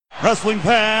Wrestling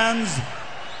fans,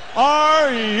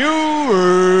 are you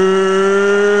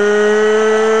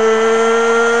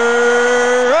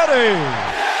ready?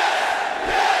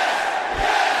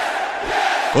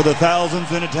 For the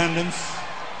thousands in attendance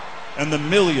and the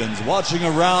millions watching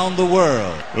around the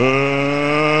world,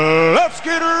 let's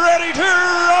get ready to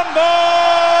rumble!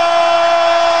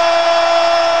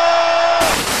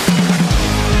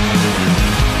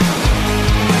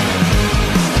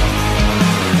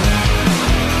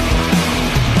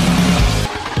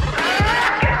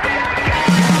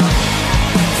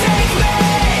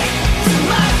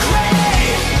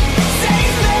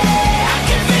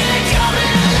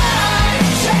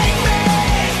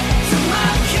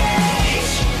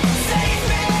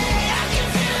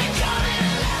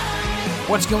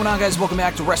 What's going on, guys? Welcome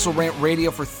back to Wrestle Rant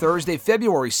Radio for Thursday,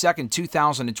 February 2nd,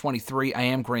 2023. I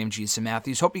am Graham G.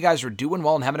 Matthews. Hope you guys are doing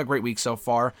well and having a great week so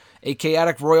far. A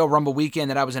chaotic Royal Rumble weekend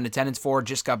that I was in attendance for.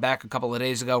 Just got back a couple of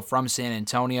days ago from San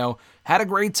Antonio. Had a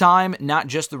great time, not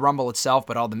just the Rumble itself,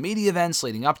 but all the media events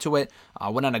leading up to it.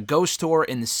 Went on a ghost tour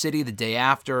in the city the day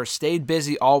after. Stayed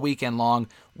busy all weekend long.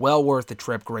 Well worth the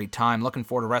trip. Great time. Looking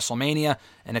forward to WrestleMania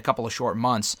in a couple of short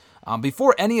months.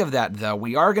 Before any of that, though,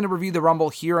 we are going to review the Rumble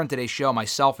here on today's show,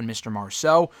 myself and Mr.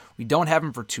 Marceau. We don't have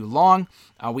him for too long.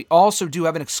 We also do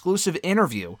have an exclusive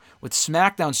interview with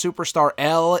SmackDown superstar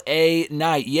L.A.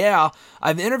 Knight. Yeah,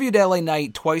 I've interviewed L.A.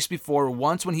 Knight twice before,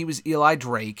 once when he was Eli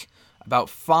Drake, about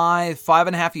five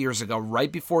and a half years ago,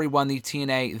 right before he won the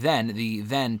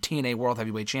TNA World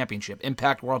Heavyweight Championship,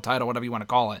 Impact World Title, whatever you want to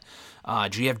call it,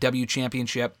 GFW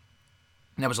Championship.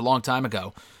 And that was a long time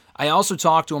ago. I also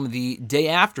talked to him the day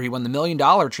after he won the $1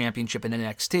 Million Championship in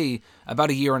NXT about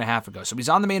a year and a half ago. So he's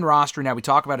on the main roster now. We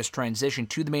talk about his transition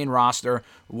to the main roster,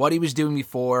 what he was doing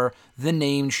before, the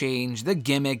name change, the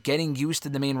gimmick, getting used to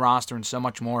the main roster, and so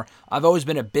much more. I've always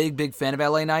been a big fan of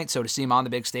LA Knight, so to see him on the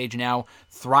big stage now,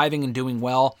 thriving and doing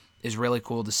well, is really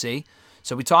cool to see.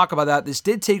 So we talk about that. This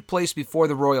did take place before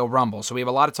the Royal Rumble, so we have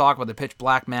a lot of talk about the Pitch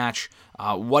Black match,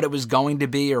 what it was going to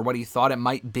be or what he thought it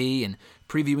might be, and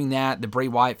previewing that, the Bray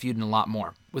Wyatt feud, and a lot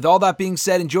more. With all that being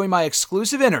said, enjoy my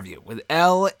exclusive interview with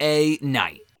L.A.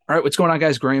 Knight. All right, what's going on,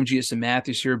 guys? Graham G.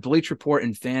 Matthews here, Bleach Report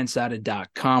and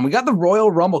Fansided.com. We got the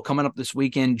Royal Rumble coming up this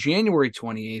weekend, January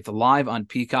 28th, live on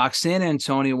Peacock. San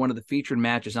Antonio, one of the featured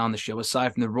matches on the show,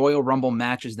 aside from the Royal Rumble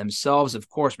matches themselves, of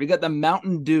course. We got the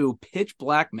Mountain Dew Pitch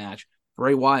Black match.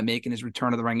 Bray Wyatt making his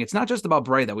return to the ring. It's not just about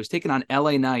Bray, though. He's taking on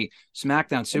L.A. Knight,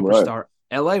 SmackDown superstar. Right.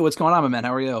 L.A., what's going on, my man?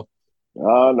 How are you?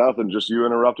 Nothing. Just you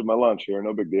interrupted my lunch here.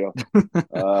 No big deal.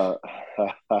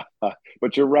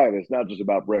 But you're right. It's not just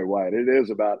about Bray Wyatt. It is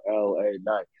about L.A.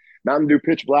 Knight. Mountain Dew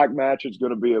Pitch Black match. It's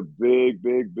going to be a big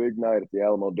night at the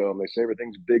Alamo Dome. They say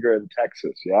everything's bigger in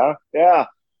Texas. Yeah.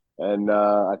 And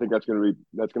I think that's going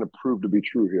to prove to be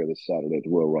true here this Saturday at the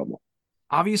Royal Rumble.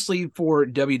 Obviously, for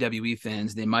WWE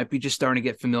fans, they might be just starting to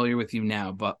get familiar with you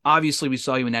now, but obviously we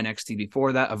saw you in NXT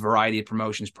before that, a variety of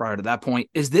promotions prior to that point.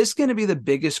 Is this going to be the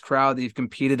biggest crowd that you've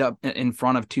competed up in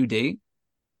front of to date?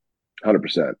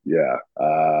 100%, yeah.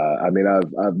 I mean,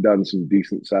 I've done some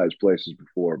decent-sized places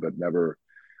before, but never,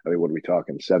 what are we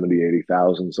talking, 70,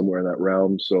 80,000, somewhere in that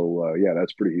realm. So, yeah,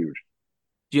 that's pretty huge.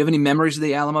 Do you have any memories of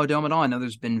the Alamo Dome at all? I know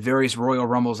there's been various Royal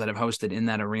Rumbles that have hosted in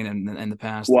that arena in the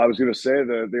past. Well, I was going to say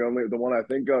the one I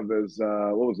think of is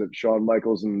what was it? Shawn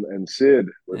Michaels and Sid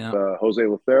with Jose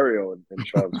Lothario in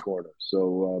Shawn's corner.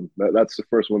 So that's the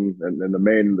first one and the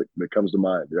main that comes to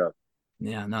mind. Yeah.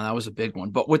 Yeah, no, that was a big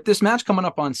one. But with this match coming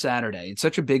up on Saturday, it's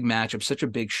such a big matchup, such a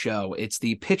big show. It's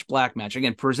the Pitch Black match,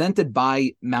 again, presented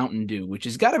by Mountain Dew, which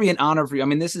has got to be an honor for you. I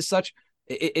mean, this is such.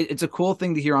 It's a cool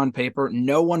thing to hear on paper.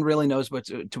 No one really knows what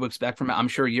to expect from it. I'm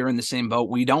sure you're in the same boat.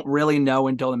 We don't really know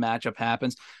until the matchup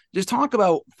happens. Just talk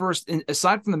about first,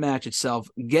 aside from the match itself,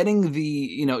 getting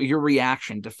your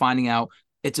reaction to finding out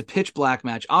it's a Pitch Black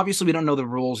match. Obviously, we don't know the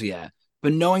rules yet,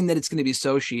 but knowing that it's going to be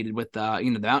associated with the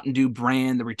Mountain Dew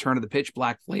brand, the return of the Pitch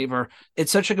Black flavor,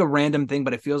 it's such like a random thing,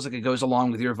 but it feels like it goes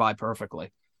along with your vibe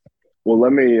perfectly. Well,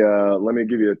 let me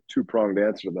give you a two-pronged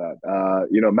answer to that.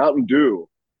 Mountain Dew.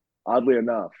 Oddly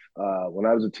enough, when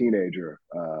I was a teenager,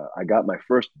 I got my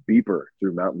first beeper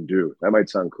through Mountain Dew. That might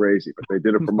sound crazy, but they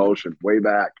did a promotion way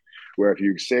back where if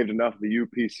you saved enough of the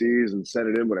UPCs and sent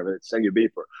it in, whatever, they'd send you a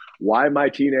beeper. Why my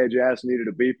teenage ass needed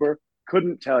a beeper,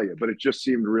 couldn't tell you, but it just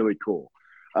seemed really cool.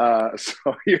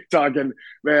 So you're talking,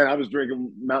 man, I was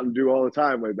drinking Mountain Dew all the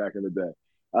time way back in the day.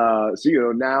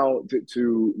 So now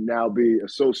to now be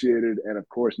associated, and of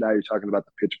course now you're talking about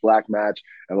the Pitch Black match,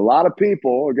 and a lot of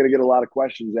people are going to get a lot of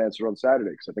questions answered on Saturday,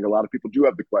 because I think a lot of people do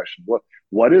have the question: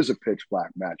 what is a Pitch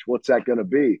Black match? What's that going to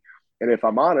be? And if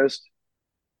I'm honest,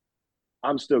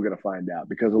 I'm still going to find out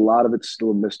because a lot of it's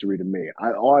still a mystery to me.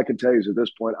 All I can tell you is at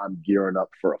this point, I'm gearing up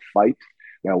for a fight.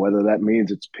 Now, whether that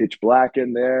means it's pitch black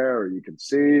in there or you can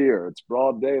see or it's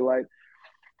broad daylight,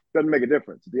 doesn't make a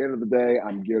difference. At the end of the day,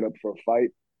 I'm geared up for a fight.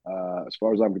 As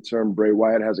far as I'm concerned, Bray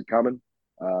Wyatt has it coming.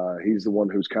 He's the one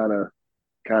who's kind of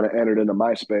entered into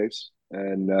my space.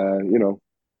 And,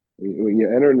 when you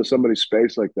enter into somebody's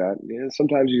space like that,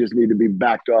 sometimes you just need to be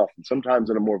backed off, and sometimes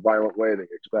in a more violent way than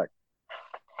you expect.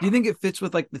 Do you think it fits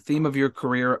with like the theme of your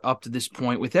career up to this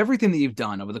point, with everything that you've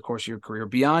done over the course of your career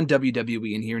beyond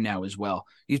WWE and here now as well?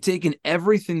 You've taken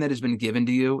everything that has been given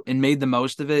to you and made the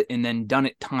most of it and then done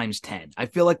it times 10. I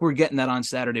feel like we're getting that on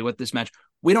Saturday with this match.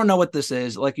 We don't know what this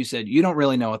is. Like you said, you don't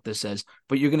really know what this is,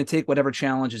 but you're going to take whatever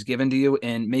challenge is given to you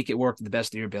and make it work to the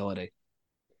best of your ability.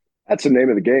 That's the name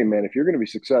of the game, man. If you're going to be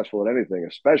successful at anything,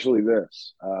 especially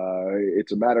this,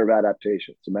 it's a matter of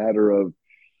adaptation. It's a matter of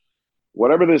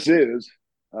whatever this is.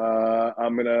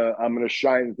 I'm gonna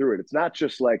shine through it. It's not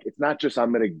just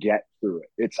I'm gonna get through it.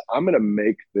 It's I'm gonna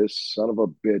make this son of a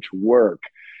bitch work.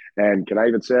 And can I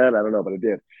even say it? I don't know, but I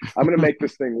did. I'm gonna make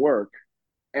this thing work,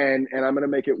 and I'm gonna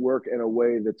make it work in a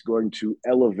way that's going to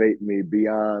elevate me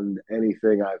beyond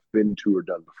anything I've been to or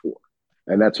done before.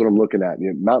 And that's what I'm looking at.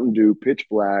 Mountain Dew, pitch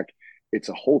black. It's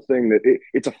a whole thing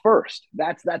it's a first.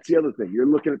 That's the other thing. You're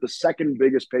looking at the second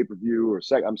biggest pay per view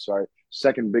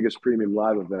second biggest premium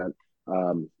live event.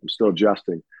 I'm still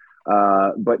adjusting,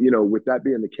 but with that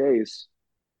being the case,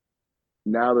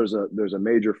 now there's a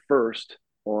major first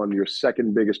on your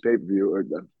second biggest pay per view. Or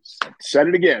said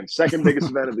it again, second biggest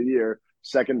event of the year,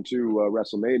 second to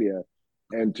WrestleMania.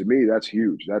 And to me, that's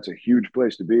huge. That's a huge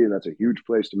place to be, and that's a huge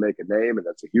place to make a name, and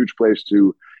that's a huge place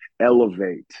to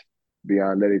elevate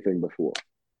beyond anything before.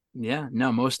 Yeah,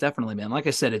 no, most definitely, man. Like I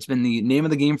said, it's been the name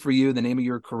of the game for you, the name of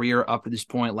your career up to this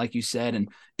point, like you said. And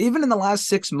even in the last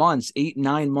 6 months, 8,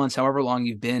 9 months, however long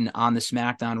you've been on the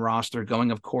SmackDown roster,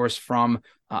 going, of course, from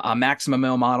a Maximum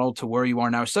Male model to where you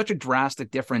are now, such a drastic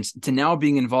difference to now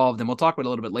being involved. And we'll talk about it a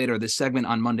little bit later, this segment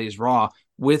on Monday's Raw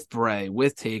with Bray,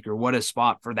 with Taker. What a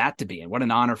spot for that to be, and what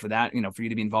an honor for that, for you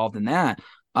to be involved in that.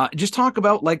 Just talk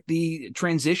about like the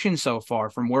transition so far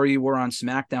from where you were on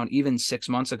SmackDown even 6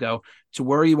 months ago to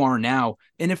where you are now.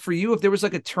 And if for you, if there was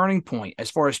like a turning point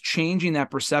as far as changing that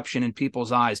perception in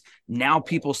people's eyes, now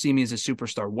people see me as a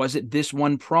superstar. Was it this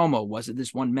one promo? Was it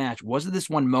this one match? Was it this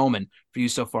one moment for you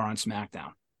so far on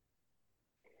SmackDown?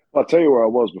 I'll tell you where I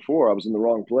was before. I was in the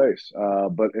wrong place.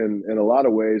 But in a lot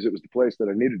of ways, it was the place that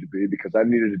I needed to be because I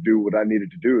needed to do what I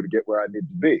needed to do to get where I needed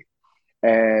to be.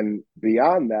 And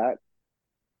beyond that,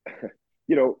 at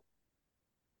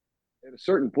a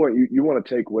certain point, you want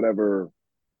to take whatever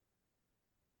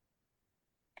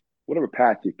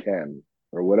path you can,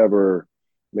 or whatever,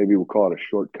 maybe we'll call it a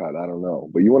shortcut. I don't know.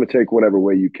 But you want to take whatever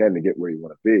way you can to get where you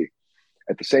want to be.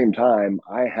 At the same time,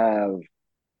 I have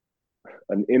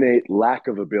an innate lack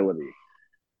of ability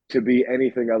to be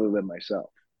anything other than myself.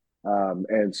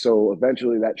 And so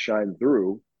eventually that shined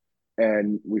through,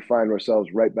 and we find ourselves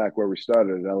right back where we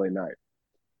started at LA Knight.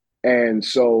 And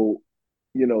so,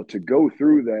 to go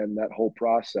through then that whole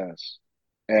process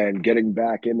and getting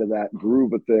back into that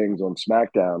groove of things on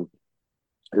SmackDown,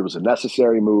 it was a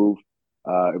necessary move.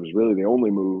 It was really the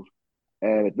only move.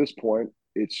 And at this point,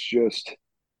 it's just,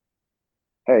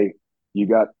 hey,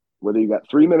 whether you got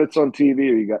 3 minutes on TV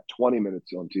or you got 20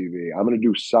 minutes on TV, I'm going to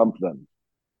do something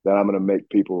that I'm going to make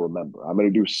people remember. I'm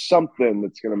going to do something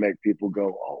that's going to make people go,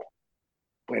 oh,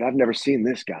 wait, I've never seen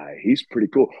this guy. He's pretty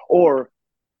cool. Or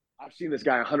I've seen this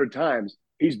guy 100 times.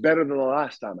 He's better than the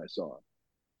last time I saw him.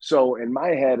 So in my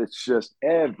head, it's just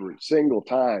every single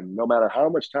time, no matter how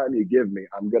much time you give me,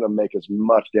 I'm going to make as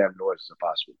much damn noise as I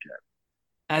possibly can.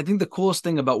 I think the coolest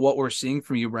thing about what we're seeing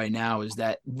from you right now is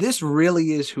that this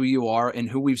really is who you are and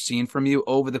who we've seen from you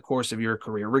over the course of your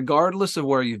career, regardless of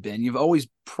where you've been. You've always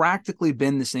practically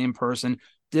been the same person,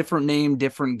 different name,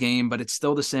 different game, but it's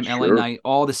still the same. Sure. LA Knight,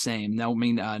 all the same. Now, I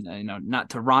mean,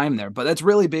 not to rhyme there, but that's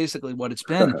really basically what it's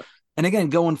been. And again,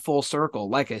 going full circle,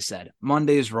 like I said,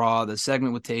 Monday's Raw, the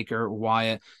segment with Taker,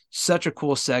 Wyatt, such a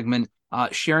cool segment.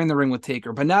 Sharing the ring with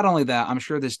Taker. But not only that, I'm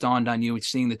sure this dawned on you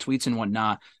seeing the tweets and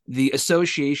whatnot, the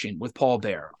association with Paul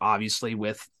Bearer, obviously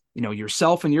with,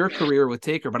 yourself and your career with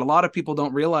Taker. But a lot of people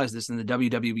don't realize this in the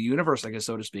WWE universe, I guess,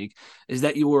 so to speak, is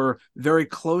that you were very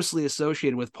closely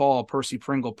associated with Paul Percy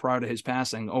Pringle prior to his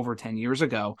passing over 10 years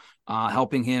ago,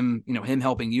 helping him, him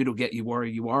helping you to get you where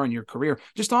you are in your career.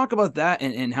 Just talk about that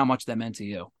and how much that meant to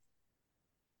you.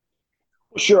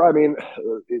 Sure. I mean,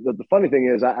 the funny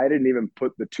thing is I didn't even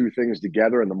put the two things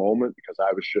together in the moment because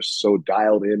I was just so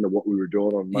dialed into what we were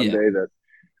doing on Monday that,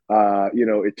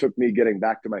 it took me getting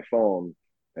back to my phone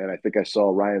And I think I saw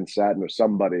Ryan Satin or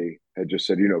somebody had just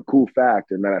said, cool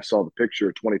fact. And then I saw the picture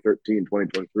of 2013,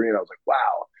 2023, and I was like,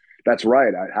 wow, that's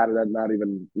right. How did that not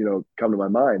even, come to my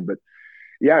mind? But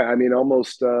yeah, I mean,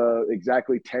 almost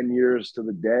exactly 10 years to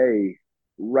the day,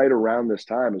 right around this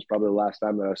time is probably the last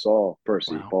time that I saw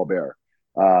Percy, Wow. Paul Bear,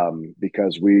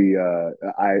 because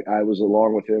I was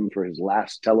along with him for his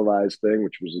last televised thing,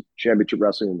 which was a championship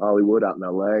wrestling in Hollywood out in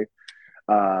LA.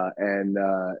 And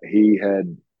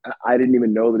I didn't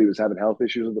even know that he was having health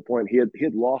issues at the point. He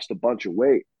had lost a bunch of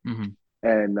weight, Mm-hmm.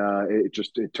 and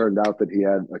it turned out that he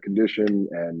had a condition,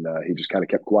 and he just kind of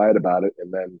kept quiet about it.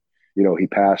 And then he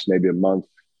passed maybe a month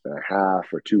and a half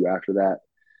or two after that.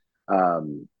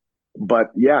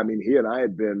 But yeah, I mean, he and I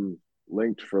had been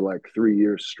linked for like 3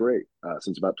 years straight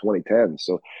since about 2010.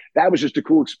 So that was just a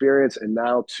cool experience. And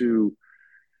now to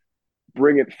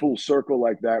bring it full circle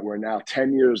like that, where now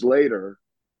 10 years later,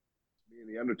 me and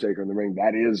the Undertaker in the ring,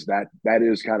 that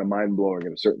is kind of mind blowing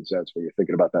in a certain sense when you're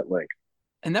thinking about that link.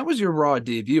 And that was your Raw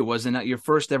debut, wasn't that your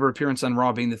first ever appearance on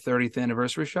Raw being the 30th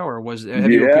anniversary show, or have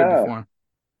you appeared Yeah. before?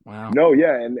 Wow. No,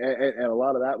 yeah, and a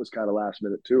lot of that was kind of last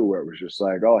minute too, where it was just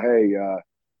like, oh hey,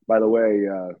 by the way,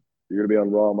 you're gonna be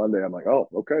on Raw Monday. I'm like, oh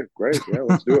okay, great, yeah,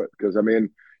 let's do it. Because I mean,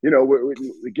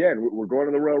 we're going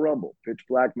to the Royal Rumble, pitch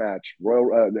black match,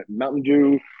 Royal Mountain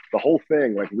Dew, the whole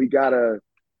thing. Like we gotta.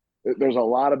 There's a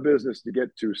lot of business to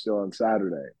get to still on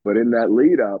Saturday, but in that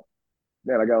lead up,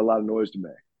 man, I got a lot of noise to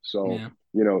make. So, Yeah.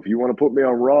 if you want to put me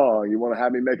on Raw, you want to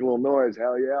have me make a little noise,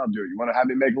 hell yeah, I'll do it. You want to have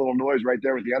me make a little noise right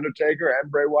there with The Undertaker and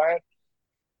Bray Wyatt?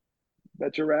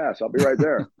 Bet your ass. I'll be right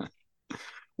there.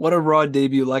 What a Raw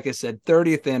debut. Like I said,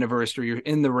 30th anniversary. You're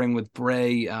in the ring with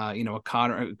Bray, a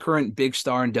current big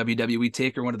star in WWE,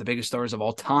 Taker, one of the biggest stars of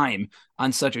all time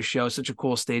on such a show, such a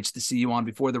cool stage to see you on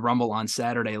before the Rumble on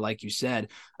Saturday, like you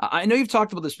said. I know you've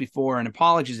talked about this before, and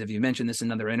apologies if you mentioned this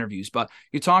in other interviews, but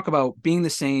you talk about being the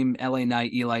same LA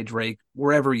Knight, Eli Drake,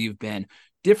 wherever you've been.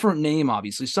 Different name,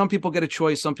 obviously. Some people get a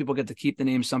choice. Some people get to keep the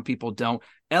name. Some people don't.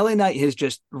 LA Knight has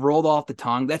just rolled off the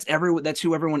tongue. That's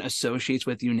who everyone associates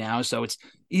with you now. So it's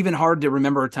even hard to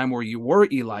remember a time where you were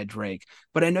Eli Drake.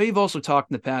 But I know you've also talked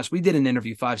in the past. We did an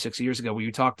interview 5-6 years ago where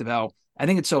you talked about, I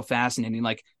think it's so fascinating,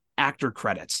 like actor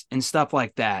credits and stuff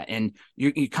like that. And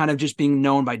you kind of just being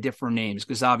known by different names,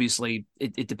 because obviously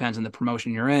it depends on the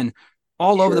promotion you're in,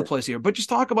 all over the Sure. place here. But just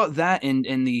talk about that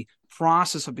and the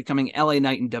process of becoming LA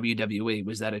Knight in WWE.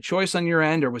 Was that a choice on your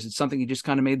end, or was it something you just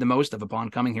kind of made the most of upon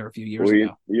coming here a few years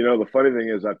Well, ago? the funny thing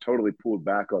is I've totally pulled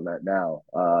back on that now,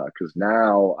 because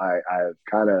now I've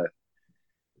kind of,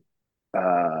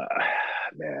 uh,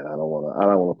 man, I don't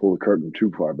want to pull the curtain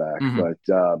too far back, Mm-hmm. but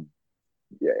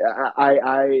yeah,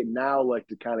 I now like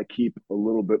to kind of keep a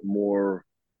little bit more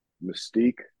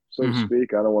mystique, so to Mm-hmm.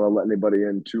 speak. I don't want to let anybody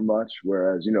in too much.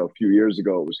 Whereas, a few years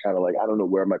ago, it was kind of like, I don't know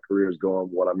where my career is going,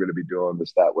 what I'm going to be doing,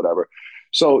 this, that, whatever.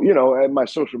 So, and my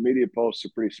social media posts are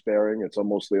pretty sparing. It's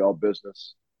mostly all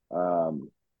business. Um,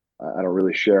 I don't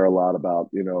really share a lot about,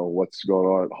 what's going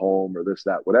on at home or this,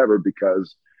 that, whatever,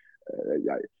 because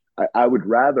I would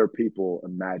rather people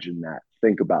imagine that,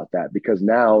 think about that, because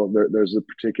now there's a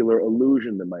particular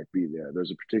illusion that might be there. There's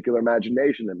a particular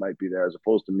imagination that might be there, as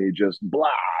opposed to me just blah,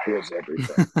 here's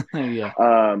everything. Yeah.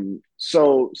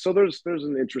 So there's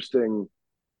an interesting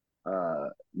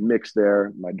mix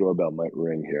there. My doorbell might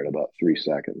ring here in about 3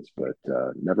 seconds, but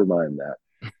never mind that.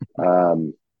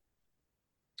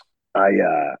 I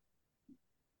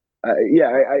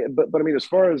yeah, but I mean, as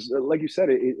far as like you said,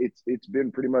 it's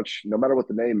been pretty much, no matter what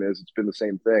the name is, it's been the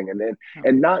same thing,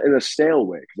 and not in a stale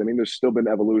way, because I mean, there's still been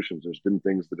evolutions. There's been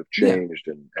things that have Yeah. changed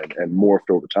and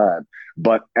morphed over time,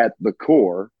 but at the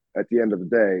core, at the end of the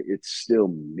day, it's still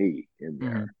me in Mm-hmm.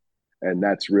 there, and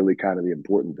that's really kind of the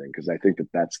important thing, because I think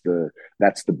that's the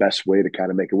best way to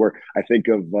kind of make it work. I think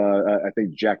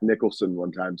Jack Nicholson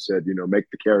one time said, make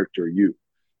the character you.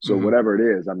 So Mm-hmm. whatever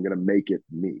it is, I'm gonna make it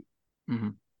me. Mm-hmm.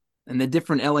 And the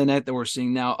different LA Knight that we're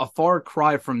seeing now, a far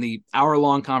cry from the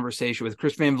hour-long conversation with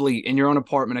Chris Van Vliet in your own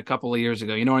apartment a couple of years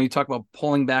ago. When you talk about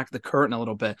pulling back the curtain a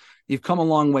little bit, you've come a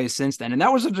long way since then. And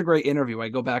that was such a great interview. I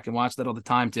go back and watch that all the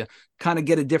time to kind of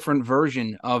get a different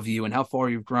version of you and how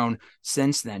far you've grown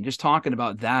since then. Just talking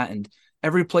about that and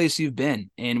every place you've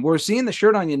been. And we're seeing the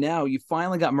shirt on you now. You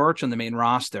finally got merch on the main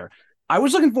roster. I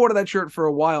was looking forward to that shirt for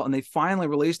a while, and they finally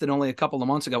released it only a couple of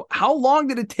months ago. How long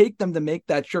did it take them to make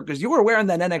that shirt? Because you were wearing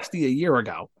that NXT a year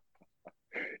ago.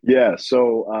 Yeah,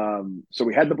 so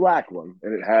we had the black one,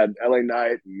 and it had LA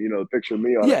Knight and the picture of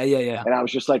me on it. Yeah, yeah, yeah. And I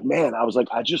was just like, man,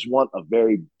 I just want a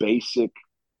very basic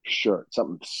shirt,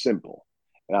 something simple.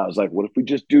 And I was like, what if we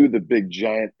just do the big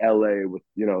giant LA with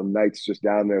Knights just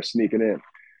down there sneaking in?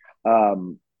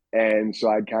 And so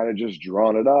I'd kind of just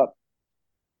drawn it up,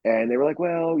 and they were like,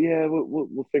 "Well, yeah,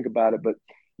 we'll think about it." But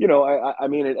I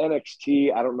mean, at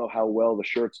NXT, I don't know how well the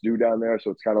shirts do down there,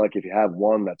 so it's kind of like if you have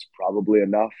one, that's probably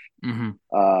enough. Mm-hmm.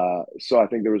 So I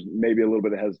think there was maybe a little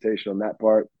bit of hesitation on that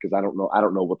part because I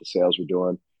don't know what the sales were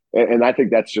doing, and I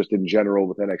think that's just in general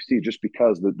with NXT, just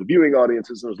because the viewing audience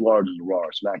isn't as large as Raw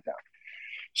or SmackDown.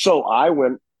 So I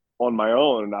went on my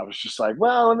own and I was just like,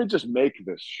 well, let me just make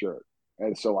this shirt.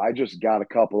 And so I just got a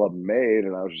couple of them made,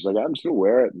 and I was just like, I'm just gonna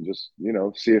wear it and just,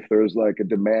 see if there's like a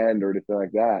demand or anything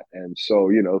like that. And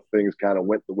so, things kind of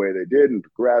went the way they did and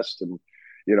progressed. And,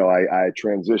 I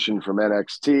transitioned from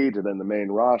NXT to then the main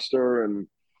roster, and,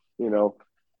 you know,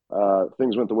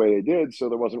 things went the way they did. So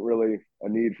there wasn't really a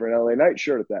need for an LA Knight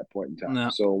shirt at that point in time. No.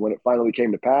 So when it finally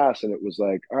came to pass and it was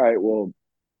like, all right, well,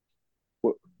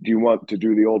 do you want to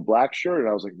do the old black shirt? And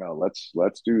I was like, no,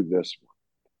 let's do this one.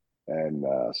 And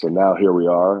so now here we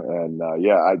are. And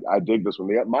yeah, I dig this one.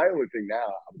 My only thing now,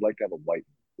 I would like to have a white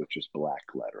with just black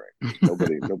lettering.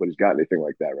 Nobody's got anything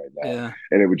like that right now. Yeah.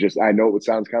 And it would just, I know it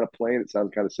sounds kind of plain, it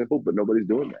sounds kind of simple, but nobody's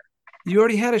doing that. You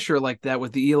already had a shirt like that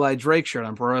with the Eli Drake shirt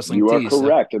on Pro Wrestling You are Tees.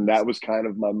 correct. And that was kind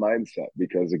of my mindset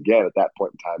because, again, at that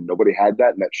point in time, nobody had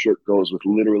that. And that shirt goes with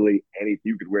literally anything.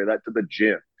 You could wear that to the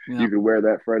gym. Yeah. You could wear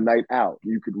that for a night out.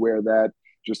 You could wear that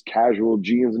just casual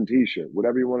jeans and t-shirt,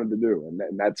 whatever you wanted to do.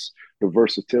 And that's the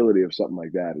versatility of something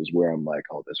like that is where I'm like,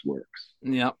 oh, this works.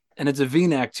 Yeah. And it's a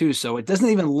V-neck too, so it doesn't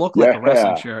even look like a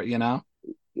wrestling shirt,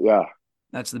 Yeah.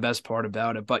 That's the best part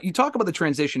about it. But you talk about the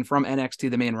transition from NXT to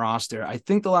the main roster. I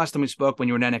think the last time we spoke when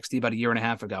you were in NXT about a year and a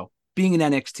half ago, being in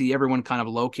NXT, everyone kind of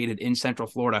located in Central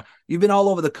Florida. You've been all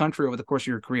over the country over the course of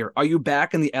your career. Are you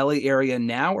back in the LA area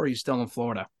now, or are you still in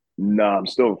Florida? No, I'm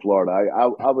still in Florida.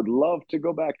 I would love to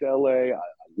go back to LA. I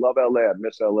love LA. I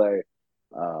miss LA,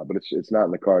 but it's not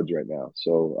in the cards right now.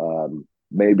 So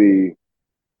maybe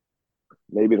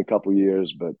in a couple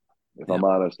years, but if I'm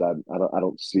honest, I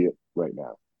don't see it right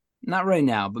now. Not right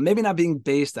now, but maybe not being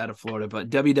based out of Florida, but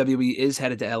WWE is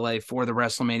headed to LA for the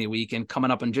WrestleMania weekend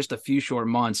coming up in just a few short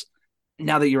months.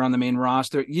 Now that you're on the main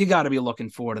roster, you got to be looking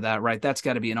forward to that, right? That's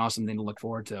got to be an awesome thing to look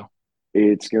forward to.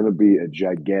 It's going to be a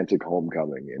gigantic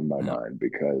homecoming in my mind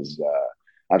because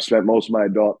I've spent most of my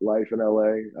adult life in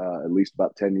LA, at least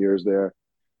about 10 years there.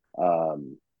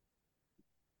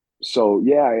 So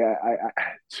yeah,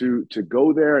 to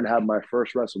go there and have my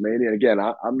first WrestleMania. And again,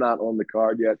 I'm not on the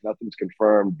card yet; nothing's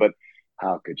confirmed. But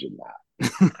how could you not?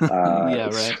 Yeah,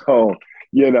 right. So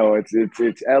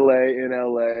it's LA in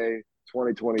LA,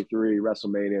 2023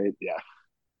 WrestleMania. Yeah,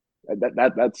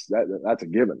 that's a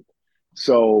given.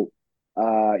 So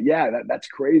yeah, that's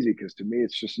crazy because to me,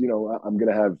 it's just I'm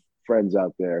gonna have friends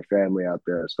out there, family out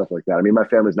there, stuff like that. I mean, my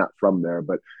family's not from there,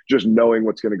 but just knowing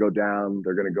what's going to go down,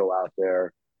 they're going to go out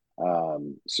there.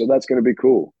 So that's going to be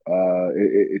cool.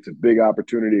 It's a big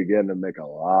opportunity again to make a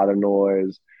lot of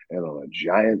noise and on a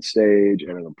giant stage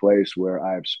and in a place where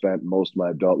I've spent most of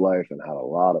my adult life and had a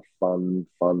lot of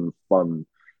fun,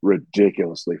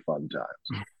 ridiculously fun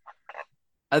times.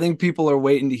 I think people are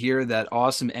waiting to hear that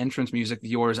awesome entrance music of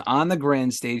yours on the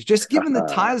grand stage, just given the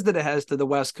ties that it has to the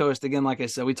West Coast. Again, like I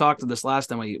said, we talked to this last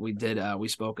time we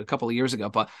spoke a couple of years ago,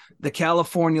 but the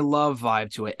California love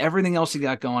vibe to it, everything else you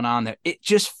got going on there, it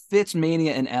just fits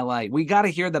Mania in LA. We got to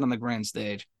hear that on the grand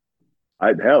stage.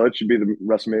 Hell, it should be the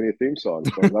WrestleMania theme song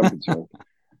as far as I'm concerned.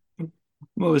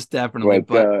 Most definitely.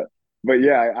 But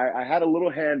yeah, I had a little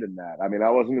hand in that. I mean,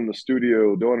 I wasn't in the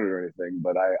studio doing it or anything,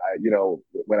 but I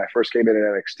when I first came in at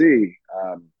NXT,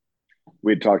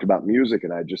 we had talked about music,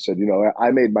 and I just said,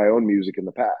 I made my own music in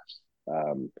the past,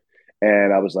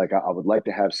 and I was like, I would like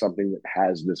to have something that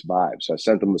has this vibe. So I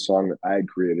sent them the song that I had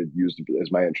created, used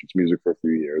as my entrance music for a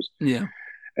few years. Yeah,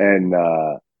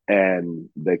 and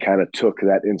they kind of took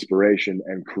that inspiration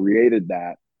and created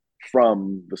that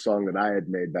from the song that I had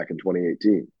made back in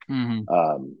 2018.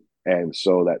 Mm-hmm. And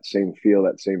so that same feel,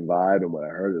 that same vibe, and when I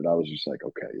heard it, I was just like,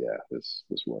 okay, yeah, this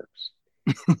works.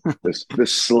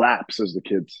 this slaps, as the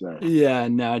kids say. Yeah,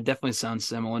 no, it definitely sounds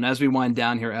similar. And as we wind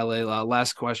down here, LA,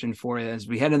 last question for you as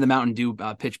we head into the Mountain Dew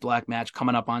Pitch Black match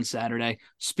coming up on Saturday.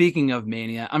 Speaking of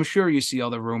Mania, I'm sure you see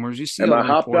all the rumors. You see. Am all I the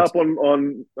hopped reports. up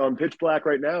on Pitch Black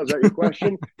right now? Is that your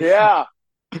question? Yeah.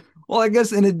 Well, I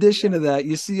guess in addition to that,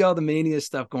 you see all the Mania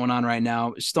stuff going on right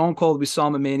now. Stone Cold, we saw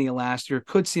him at Mania last year,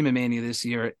 could see him at Mania this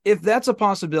year. If that's a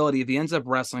possibility, if he ends up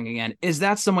wrestling again, is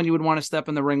that someone you would want to step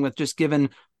in the ring with, just given,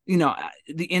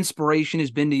 the inspiration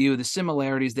has been to you, the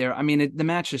similarities there? I mean, the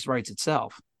match just writes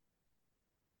itself.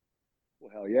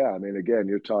 Well, hell yeah. I mean, again,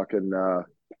 you're talking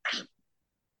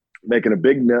making a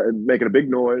big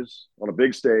noise on a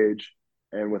big stage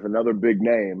and with another big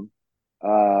name.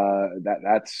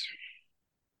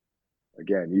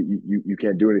 Again, you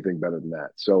can't do anything better than that.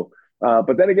 So,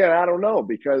 but then again, I don't know,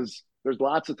 because there's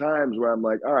lots of times where I'm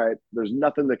like, all right, there's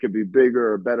nothing that could be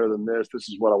bigger or better than this. This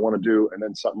is what I want to do. And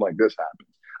then something like this happens.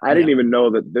 I didn't even know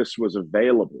that this was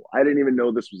available. I didn't even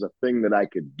know this was a thing that I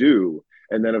could do.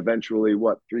 And then eventually,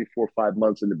 3, 4, 5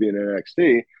 months into being an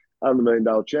NXT, I'm the $1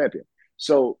 million champion.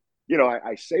 So,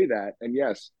 I say that, and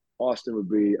yes, Austin would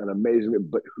be an amazing,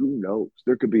 but who knows?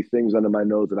 There could be things under my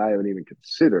nose that I haven't even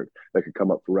considered that could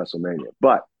come up for WrestleMania.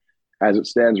 But as it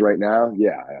stands right now,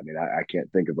 yeah, I mean, I can't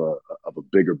think of a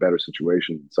bigger, better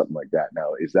situation, something like that.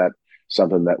 Now, is that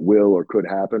something that will or could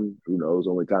happen? Who knows?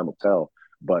 Only time will tell.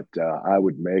 But I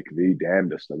would make the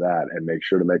damnedest of that and make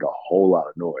sure to make a whole lot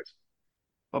of noise.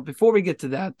 But before we get to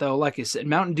that, though, like I said,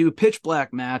 Mountain Dew pitch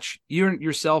black match. You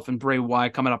yourself and Bray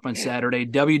Wyatt coming up on Saturday.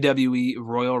 WWE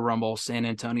Royal Rumble San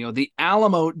Antonio, the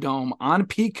Alamo Dome on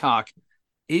Peacock,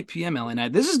 8 p.m. LA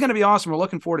night. This is going to be awesome. We're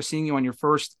looking forward to seeing you on your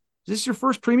first. Is this your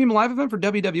first premium live event for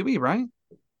WWE, right?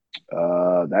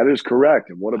 That is correct.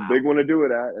 And what a big one to do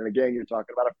it at. And again, you're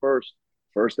talking about a first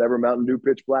ever Mountain Dew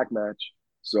pitch black match.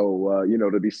 So,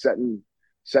 to be setting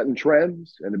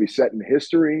trends and to be setting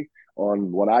history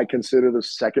on what I consider the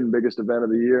second biggest event of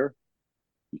the year,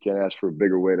 you can't ask for a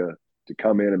bigger way to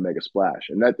come in and make a splash.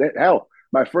 And hell,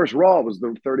 my first Raw was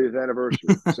the 30th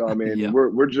anniversary. So, I mean, yeah. we're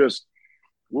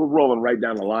rolling right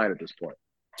down the line at this point.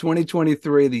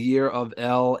 2023, the year of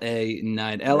LA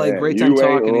Night. LA, great time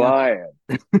talking to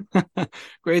you.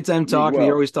 Great time talking.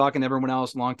 You're always talking to everyone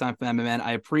else. Longtime fan, man.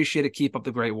 I appreciate it. Keep up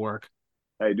the great work.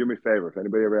 Hey, do me a favor. If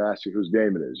anybody ever asks you whose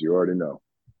game it is, you already know.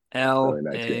 LA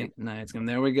Knight's game.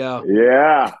 There we go.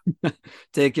 Yeah.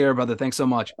 Take care, brother. Thanks so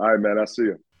much. All right, man. I'll see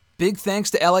you. Big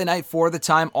thanks to LA Knight for the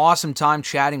time. Awesome time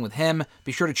chatting with him.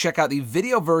 Be sure to check out the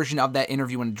video version of that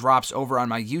interview when it drops over on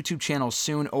my YouTube channel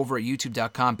soon over at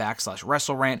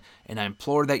youtube.com/WrestleRant. And I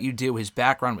implore that you do. His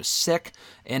background was sick.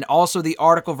 And also the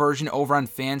article version over on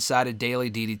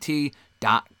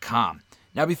fansidedailyDDT.com.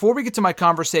 Now, before we get to my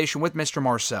conversation with Mr.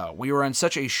 Marceau, we were on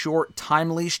such a short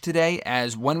time leash today,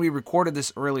 as when we recorded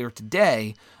this earlier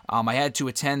today, I had to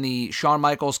attend the Shawn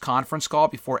Michaels conference call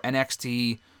before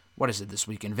NXT, what is it this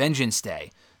weekend? Vengeance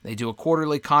Day. They do a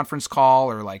quarterly conference call,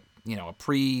 or a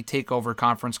pre-takeover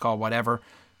conference call, whatever,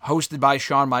 hosted by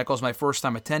Shawn Michaels. My first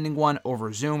time attending one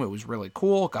over Zoom. It was really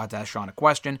cool. Got to ask Shawn a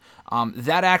question.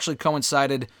 That actually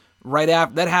coincided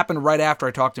that happened right after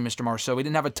I talked to Mr. Marceau. We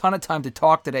didn't have a ton of time to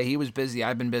talk today. He was busy.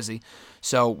 I've been busy.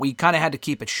 So we kind of had to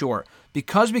keep it short.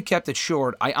 Because we kept it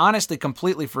short, I honestly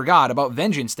completely forgot about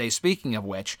Vengeance Day, speaking of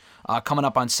which, coming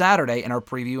up on Saturday in our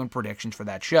preview and predictions for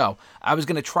that show. I was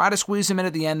going to try to squeeze him in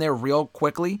at the end there real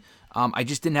quickly. I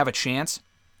just didn't have a chance.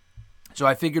 So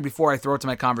I figured before I throw it to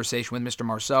my conversation with Mr.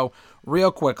 Marceau,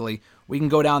 real quickly, we can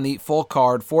go down the full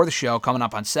card for the show coming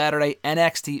up on Saturday,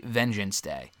 NXT Vengeance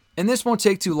Day. And this won't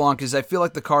take too long because I feel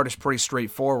like the card is pretty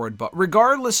straightforward, but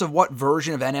regardless of what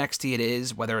version of NXT it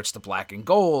is, whether it's the black and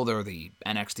gold or the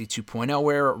NXT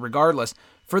 2.0 era, regardless,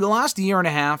 for the last year and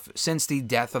a half since the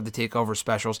death of the TakeOver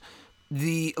specials,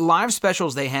 the live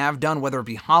specials they have done, whether it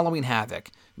be Halloween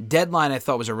Havoc, Deadline I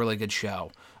thought was a really good show,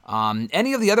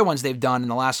 any of the other ones they've done in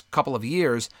the last couple of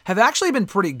years have actually been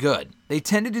pretty good. They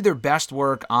tend to do their best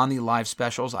work on the live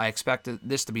specials. I expect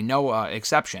this to be no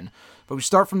exception. But we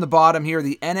start from the bottom here.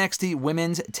 The NXT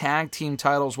Women's Tag Team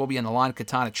titles will be on the line.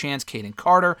 Katana Chance, Kayden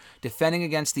Carter, defending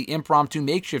against the impromptu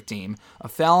makeshift team of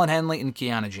Fallon Henley and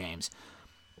Kiana James.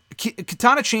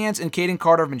 Katana Chance and Kayden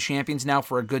Carter have been champions now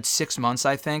for a good 6 months,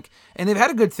 I think. And they've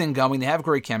had a good thing going. They have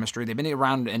great chemistry. They've been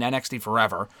around in NXT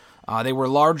forever. They were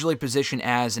largely positioned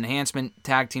as enhancement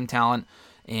tag team talent.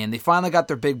 And they finally got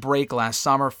their big break last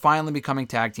summer, finally becoming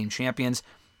tag team champions.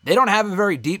 They don't have a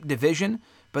very deep division,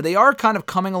 but they are kind of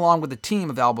coming along with the team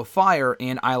of Alba Fire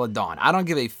and Isla Dawn. I don't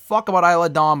give a fuck about Isla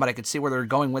Dawn, but I could see where they're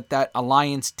going with that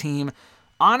alliance team.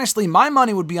 Honestly, my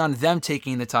money would be on them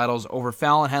taking the titles over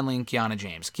Fallon Henley and Kiana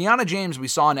James. Kiana James, we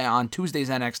saw on Tuesday's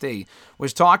NXT,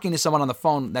 was talking to someone on the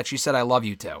phone that she said, "I love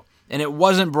you" to. And it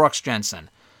wasn't Brooks Jensen.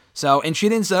 So, and she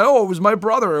didn't say, "Oh, it was my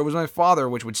brother, it was my father,"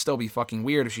 which would still be fucking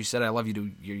weird if she said, "I love you" to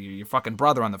your fucking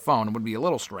brother on the phone. It would be a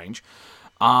little strange.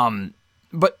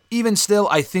 But even still,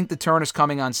 I think the turn is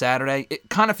coming on Saturday. It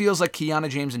kind of feels like Kiana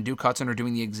James and Duke Hudson are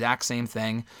doing the exact same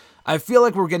thing. I feel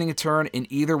like we're getting a turn in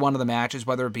either one of the matches,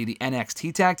 whether it be the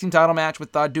NXT Tag Team title match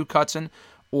with Duke Hudson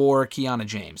or Kiana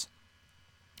James.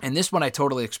 And this one I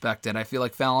totally expected. I feel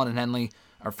like Fallon Henley,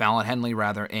 and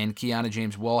Kiana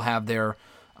James will have their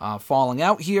falling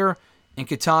out here, and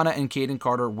Katana and Kayden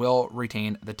Carter will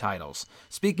retain the titles.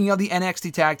 Speaking of the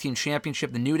NXT Tag Team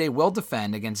Championship, the New Day will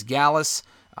defend against Gallus,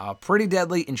 Pretty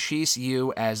Deadly, and Chase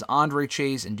U as Andre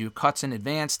Chase and Duke Hudson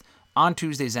advanced on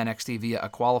Tuesday's NXT via a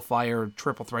qualifier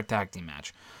triple threat tag team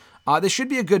match. This should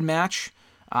be a good match.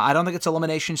 I don't think it's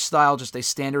elimination style, just a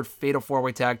standard fatal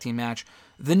 4-way tag team match.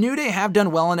 The New Day have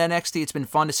done well in NXT. It's been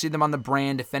fun to see them on the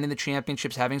brand, defending the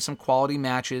championships, having some quality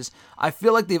matches. I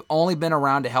feel like they've only been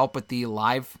around to help with the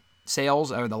live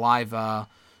sales, or the live,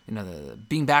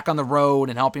 being back on the road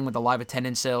and helping with the live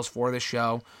attendance sales for this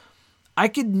show. I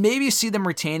could maybe see them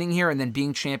retaining here and then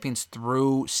being champions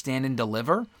through Stand and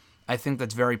Deliver. I think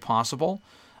that's very possible.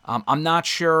 I'm not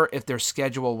sure if their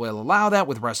schedule will allow that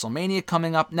with WrestleMania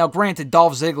coming up. Now, granted,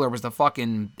 Dolph Ziggler was the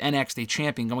fucking NXT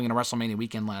champion going into WrestleMania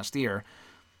weekend last year.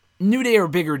 New Day are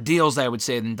bigger deals, I would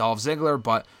say, than Dolph Ziggler,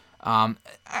 but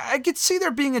I could see there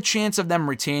being a chance of them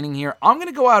retaining here. I'm going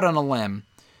to go out on a limb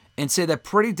and say that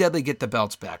Pretty Deadly get the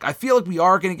belts back. I feel like we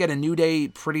are going to get a New Day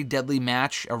Pretty Deadly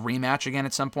match, a rematch again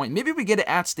at some point. Maybe we get it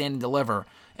at Stand and Deliver,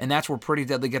 and that's where Pretty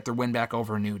Deadly get their win back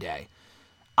over New Day.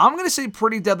 I'm going to say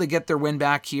Pretty Deadly get their win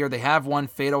back here. They have won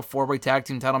fatal 4-way tag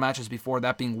team title matches before,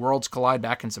 that being Worlds Collide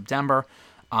back in September.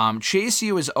 Chase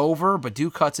U is over, but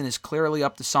Duke Hudson is clearly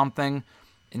up to something.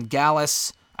 And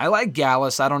Gallus, I like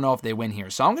Gallus. I don't know if they win here.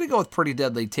 So I'm going to go with Pretty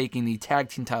Deadly taking the tag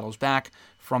team titles back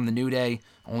from the New Day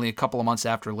only a couple of months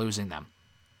after losing them.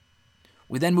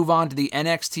 We then move on to the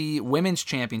NXT Women's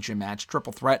Championship match,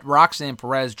 triple threat, Roxanne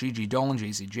Perez, Gigi Dolan,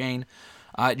 Jacy Jayne.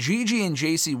 Gigi and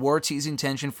Jacy were teasing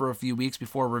tension for a few weeks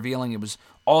before revealing it was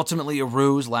ultimately a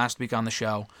ruse last week on the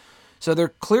show. So they're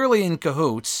clearly in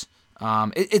cahoots.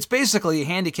 It's basically a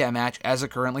handicap match as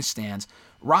it currently stands.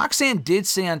 Roxanne did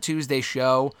say on Tuesday's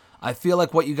show, I feel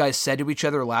like what you guys said to each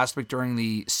other last week during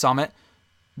the summit,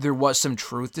 there was some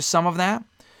truth to some of that.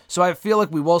 So I feel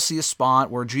like we will see a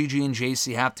spot where Gigi and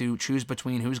Jacy have to choose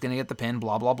between who's going to get the pin,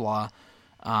 blah, blah, blah.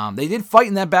 They did fight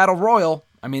in that Battle Royal.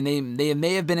 I mean, they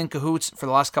may have been in cahoots for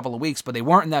the last couple of weeks, but they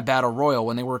weren't in that Battle Royal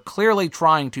when they were clearly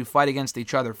trying to fight against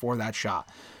each other for that shot.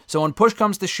 So when push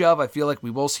comes to shove, I feel like we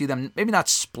will see them maybe not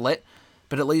split,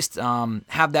 but at least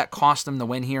have that cost them the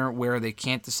win here where they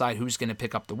can't decide who's going to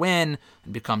pick up the win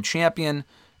and become champion,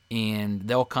 and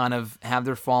they'll kind of have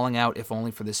their falling out, if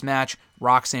only for this match.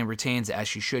 Roxanne retains as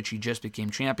she should. She just became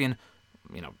champion,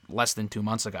 less than 2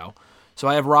 months ago. So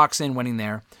I have Roxanne winning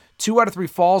there. 2 out of 3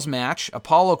 falls match,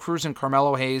 Apollo Crews and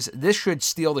Carmelo Hayes. This should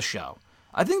steal the show.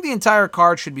 I think the entire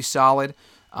card should be solid.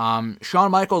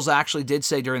 Shawn Michaels actually did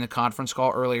say during the conference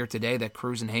call earlier today that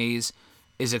Crews and Hayes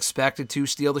is expected to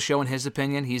steal the show in his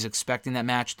opinion. He's expecting that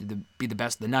match to be the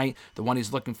best of the night, the one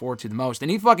he's looking forward to the most.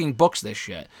 And he fucking books this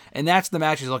shit. And that's the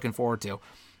match he's looking forward to.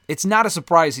 It's not a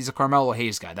surprise he's a Carmelo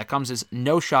Hayes guy. That comes as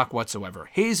no shock whatsoever.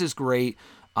 Hayes is great.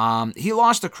 He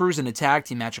lost to Crews in a tag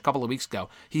team match a couple of weeks ago.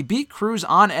 He beat Crews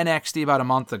on NXT about a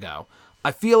month ago.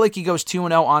 I feel like he goes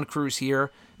 2-0 on Crews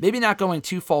here. Maybe not going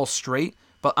 2 falls straight,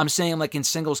 but I'm saying like in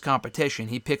singles competition,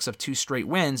 he picks up 2 straight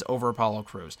wins over Apollo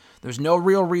Crews. There's no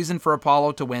real reason for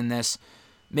Apollo to win this.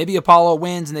 Maybe Apollo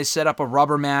wins and they set up a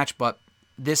rubber match, but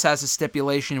this has a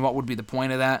stipulation. What would be the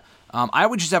point of that? I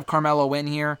would just have Carmelo win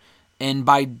here, and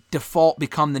by default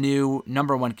become the new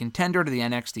number 1 contender to the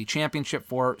NXT Championship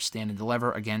for Stand and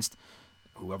Deliver against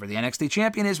whoever the NXT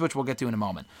Champion is, which we'll get to in a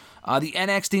moment. The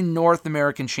NXT North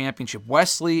American Championship,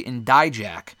 Wesley and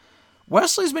Dijak.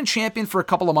 Wesley's been champion for a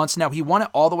couple of months now. He won it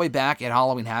all the way back at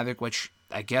Halloween Havoc, which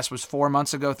I guess was 4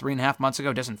 months ago, 3.5 months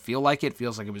ago. Doesn't feel like it.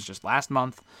 Feels like it was just last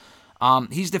month.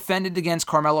 He's defended against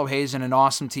Carmelo Hayes in an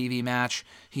awesome TV match.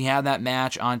 He had that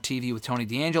match on TV with Tony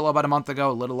D'Angelo about a month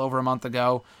ago, a little over a month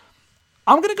ago.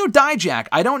 I'm going to go Dijak.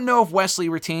 I don't know if Wesley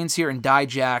retains here and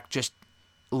Dijak just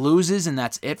loses and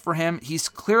that's it for him. He's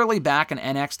clearly back in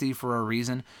NXT for a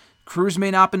reason. Crews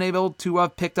may not have been able to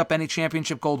have picked up any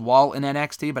championship gold while in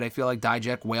NXT, but I feel like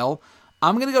Dijak will.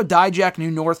 I'm going to go Dijak,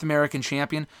 new North American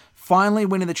champion, finally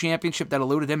winning the championship that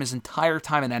eluded him his entire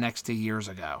time in NXT years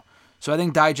ago. So I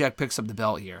think Dijak picks up the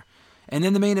belt here. And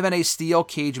then the main event, a steel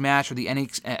cage match for the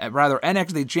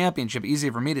NXT Championship. Easy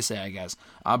for me to say, I guess.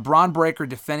 Braun Breaker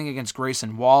defending against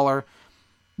Grayson Waller.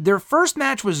 Their first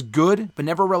match was good, but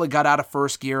never really got out of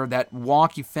first gear. That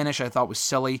wonky finish I thought was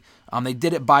silly. They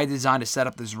did it by design to set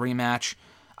up this rematch.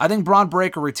 I think Braun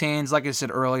Breaker retains, like I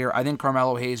said earlier. I think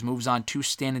Carmelo Hayes moves on to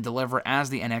Stand and Deliver as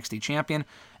the NXT Champion.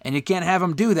 And you can't have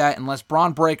him do that unless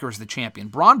Braun Breaker is the champion.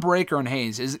 Braun Breaker and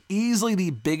Hayes is easily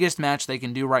the biggest match they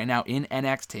can do right now in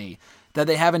NXT that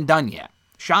they haven't done yet.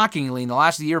 Shockingly, in the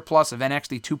last year plus of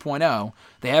NXT 2.0,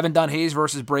 they haven't done Hayes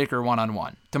versus Breaker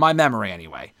one-on-one. To my memory,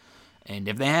 anyway. And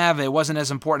if they have, it wasn't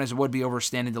as important as it would be over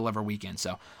Stand and Deliver weekend.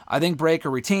 So I think Breaker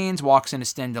retains, walks into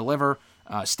Stand and Deliver.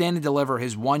 Stand and Deliver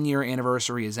his 1-year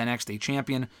anniversary as NXT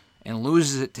champion, and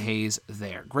loses it to Hayes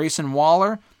there. Grayson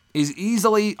Waller is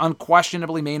easily,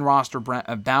 unquestionably main roster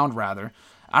bound, rather.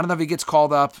 I don't know if he gets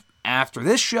called up after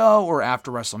this show or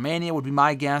after WrestleMania would be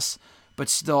my guess. But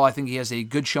still, I think he has a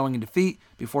good showing in defeat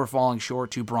before falling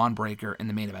short to Braun Breaker in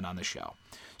the main event on the show.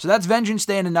 So that's Vengeance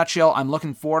Day in a nutshell. I'm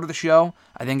looking forward to the show.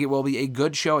 I think it will be a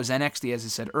good show, as NXT, as I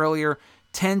said earlier,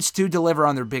 tends to deliver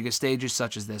on their biggest stages,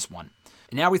 such as this one.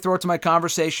 And now we throw it to my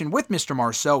conversation with Mr.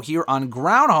 Marceau here on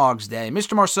Groundhog's Day.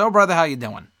 Mr. Marceau, brother, how you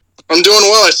doing? I'm doing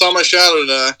well. I saw my shadow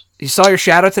today. You saw your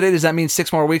shadow today? Does that mean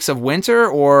 6 more weeks of winter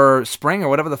or spring or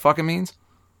whatever the fuck it means?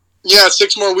 Yeah,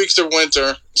 6 more weeks of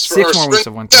winter. Six more weeks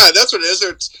of winter. Yeah, that's what it is.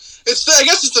 It's. I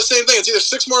guess it's the same thing. It's either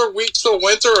 6 more weeks till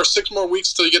winter or 6 more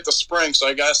weeks till you get to spring. So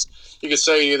I guess you could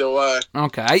say either way.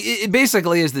 Okay. It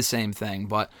basically is the same thing,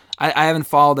 but I haven't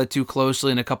followed that too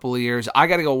closely in a couple of years. I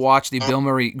got to go watch the Bill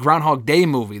Murray Groundhog Day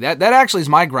movie. That actually is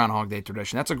my Groundhog Day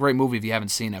tradition. That's a great movie if you haven't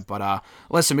seen it. But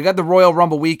listen, we got the Royal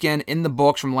Rumble weekend in the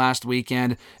books from last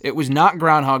weekend. It was not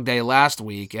Groundhog Day last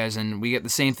week, as in we get the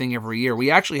same thing every year.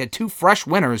 We actually had 2 fresh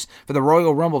winners for the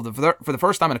Royal Rumble for the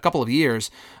first time in a couple of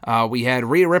years. We had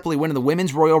Rhea Ripley winning the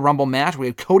Women's Royal Rumble match. We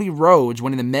had Cody Rhodes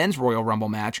winning the Men's Royal Rumble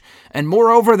match. And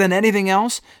moreover than anything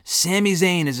else, Sami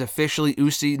Zayn is officially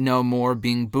Usi no more,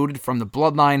 being booted from the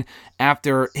Bloodline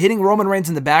after hitting Roman Reigns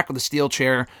in the back with a steel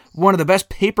chair. One of the best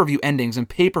pay-per-view endings in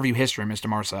pay-per-view history, Mr.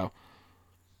 Marceau.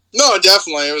 No,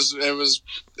 definitely.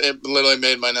 It literally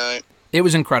made my night. It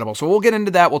was incredible. So we'll get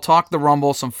into that. We'll talk the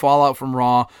Rumble, some fallout from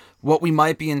Raw, what we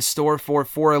might be in store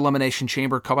for Elimination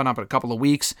Chamber coming up in a couple of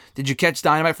weeks. Did you catch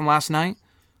Dynamite from last night?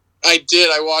 I did.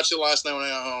 I watched it last night when I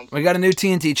got home. We got a new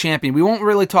TNT champion. We won't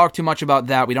really talk too much about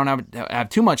that. We don't have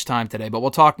too much time today, but we'll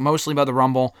talk mostly about the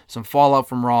Rumble, some fallout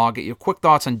from Raw, get your quick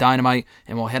thoughts on Dynamite,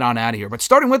 and we'll head on out of here. But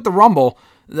starting with the Rumble,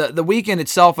 the weekend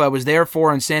itself I was there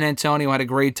for in San Antonio, had a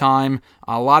great time.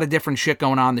 A lot of different shit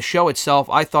going on. The show itself,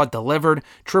 I thought, delivered.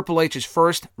 Triple H's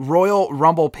first Royal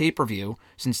Rumble pay-per-view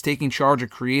since taking charge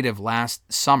of creative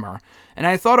last summer. And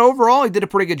I thought overall he did a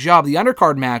pretty good job. The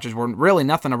undercard matches were really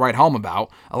nothing to write home about.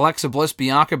 Alexa Bliss,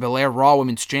 Bianca Belair, Raw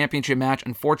Women's Championship match,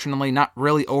 unfortunately not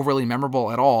really overly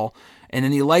memorable at all. And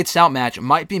then the Lights Out match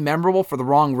might be memorable for the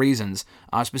wrong reasons,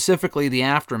 specifically the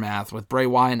aftermath with Bray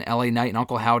Wyatt and LA Knight and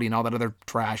Uncle Howdy and all that other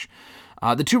trash.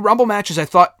 The 2 Rumble matches I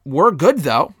thought were good,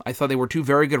 though. I thought they were 2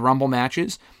 very good Rumble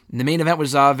matches. The main event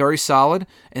was very solid,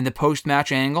 and the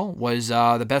post-match angle was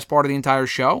the best part of the entire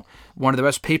show. One of the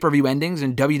best pay-per-view endings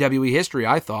in WWE history,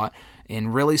 I thought,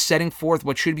 and really setting forth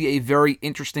what should be a very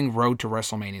interesting road to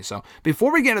WrestleMania. So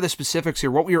before we get into the specifics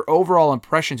here, what were your overall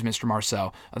impressions, Mr.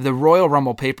 Marceau, of the Royal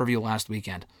Rumble pay-per-view last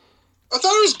weekend? I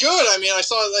thought it was good. I mean, I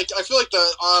feel like the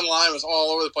online was all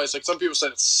over the place. Like, some people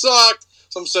said it sucked.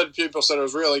 People said it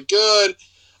was really good.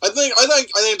 I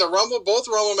think the Rumble, both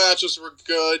Rumble matches were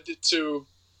good.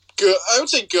 I would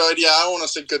say good. Yeah, I don't want to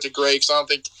say good to great, because I don't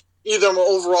think either of them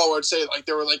overall would say like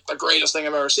they were like the greatest thing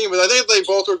I've ever seen. But I think they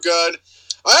both were good.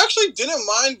 I actually didn't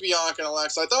mind Bianca and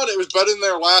Alexa. I thought it was better than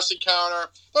their last encounter.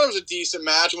 I thought it was a decent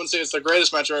match. I wouldn't say it's the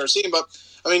greatest match I've ever seen, but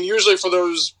I mean, usually for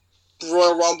those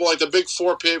Royal Rumble, like the big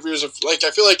 4 pay-per-views, like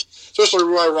I feel like, especially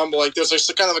Royal Rumble, like there's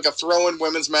like kind of like a throw-in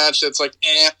women's match that's like,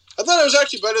 I thought it was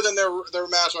actually better than their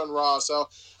match on Raw. So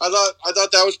I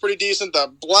thought that was pretty decent.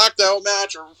 The blacked out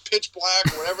match, or pitch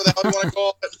black, or whatever the hell you want to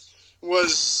call it,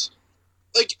 was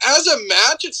like, as a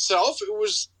match itself, it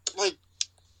was like,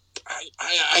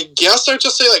 I guess I'd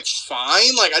just say like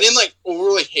fine. Like, I didn't like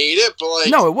overly hate it, but like,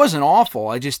 no, it wasn't awful.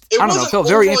 I don't know. It felt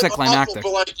very anticlimactic.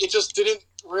 Awful, but like, it just didn't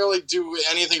really do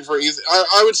anything for either.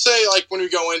 I would say, like, when we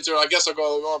go into it, I guess I'll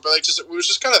go more, but like, it was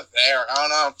just kind of there. I don't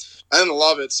know. I didn't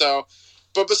love it. So,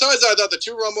 but besides that, I thought the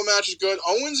 2 Rumble matches good.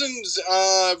 Owens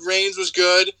and Reigns was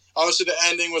good. Obviously, the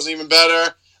ending was even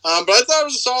better. But I thought it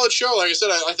was a solid show. Like I said,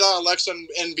 I thought Alexa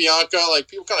and Bianca, like,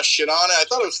 people kind of shit on it. I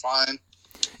thought it was fine.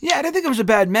 Yeah, I didn't think it was a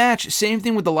bad match. Same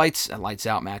thing with the Lights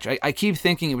Out match. I keep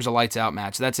thinking it was a Lights Out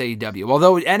match. That's AEW.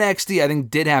 Although NXT, I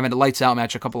think, did have a Lights Out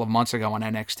match a couple of months ago on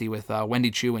NXT with Wendy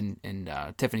Chu and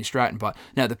Tiffany Stratton. But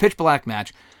no, the Pitch Black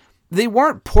match, they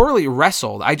weren't poorly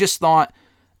wrestled. I just thought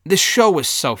this show was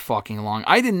so fucking long.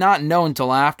 I did not know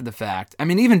until after the fact. I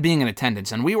mean, even being in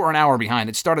attendance, and we were an hour behind.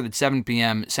 It started at 7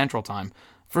 p.m. Central Time.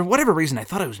 For whatever reason, I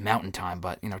thought it was Mountain Time,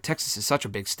 but, you know, Texas is such a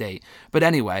big state. But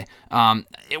anyway,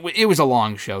 it was a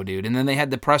long show, dude. And then they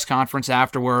had the press conference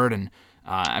afterward, and,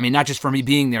 I mean, not just for me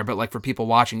being there, but, like, for people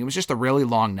watching. It was just a really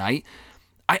long night.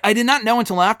 I did not know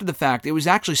until after the fact it was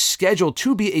actually scheduled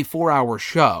to be a 4-hour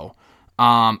show.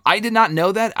 I did not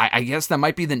know that. I guess that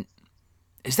might be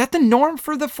is that the norm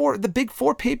for the big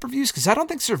 4 pay-per-views? Because I don't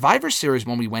think Survivor Series,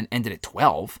 when we went, ended at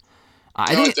 12.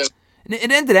 It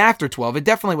ended after 12. It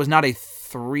definitely was not a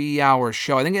 3-hour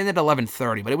show. I think it ended at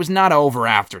 11:30, but it was not over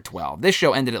after 12. This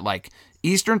show ended at like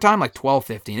Eastern time, like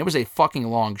 12:15. It was a fucking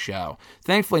long show.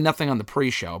 Thankfully, nothing on the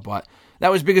pre-show, but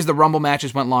that was because the Rumble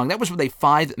matches went long. That was with a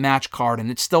 5-match card,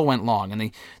 and it still went long.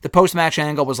 And the post-match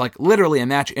angle was like literally a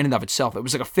match in and of itself. It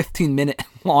was like a 15-minute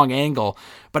long angle,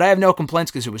 but I have no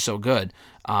complaints because it was so good.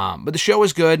 But the show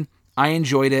was good. I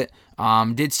enjoyed it.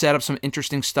 Did set up some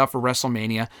interesting stuff for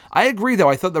WrestleMania. I agree, though.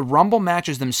 I thought the Rumble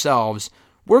matches themselves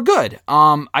were good.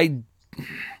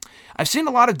 I've seen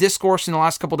a lot of discourse in the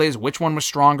last couple days. Which one was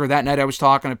stronger? That night I was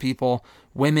talking to people.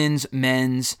 Women's,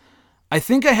 men's. I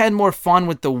think I had more fun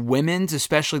with the women's,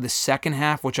 especially the second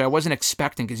half, which I wasn't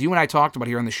expecting because you and I talked about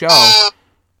here on the show.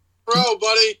 Crow,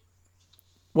 buddy.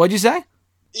 What'd you say?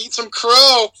 Eat some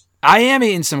crow. I am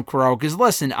eating some crow because,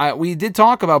 listen, we did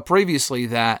talk about previously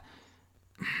that,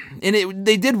 and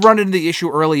they did run into the issue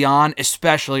early on,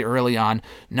 especially early on.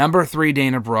 Number 3,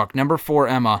 Dana Brooke. Number 4,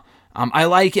 Emma. I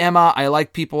like Emma. I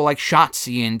like people like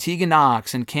Shotzi and Tegan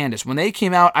Nox and Candice. When they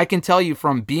came out, I can tell you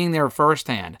from being there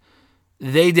firsthand,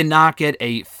 they did not get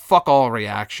a fuck-all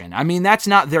reaction. I mean, that's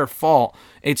not their fault.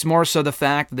 It's more so the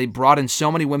fact that they brought in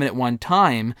so many women at one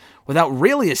time without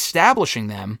really establishing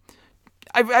them.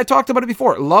 I talked about it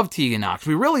before. Love Tegan Nox.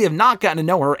 We really have not gotten to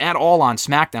know her at all on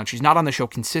SmackDown. She's not on the show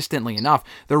consistently enough.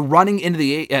 They're running into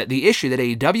the issue that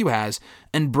AEW has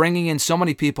and bringing in so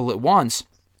many people at once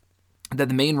that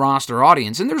the main roster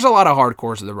audience, and there's a lot of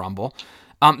hardcores of the Rumble,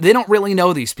 they don't really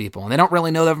know these people, and they don't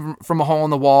really know them from a hole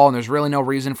in the wall, and there's really no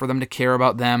reason for them to care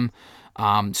about them.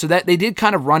 So that they did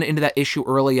kind of run into that issue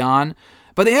early on,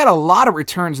 but they had a lot of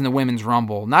returns in the Women's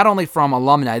Rumble, not only from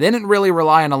alumni. They didn't really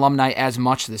rely on alumni as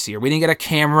much this year. We didn't get a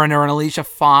Cameron or an Alicia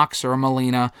Fox or a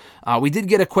Melina. We did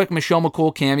get a quick Michelle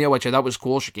McCool cameo, which I thought was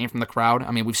cool. She came from the crowd.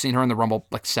 I mean, we've seen her in the Rumble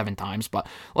like 7 times, but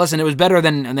listen, it was better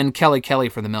than Kelly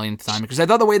for the millionth time, because I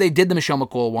thought the way they did the Michelle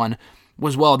McCool one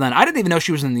was well done. I didn't even know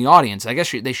she was in the audience. I guess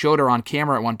they showed her on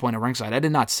camera at one point at ringside. I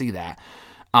did not see that.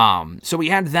 So we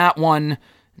had that one.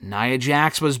 Nia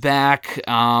Jax was back.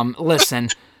 Listen,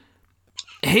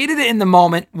 hated it in the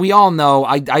moment. We all know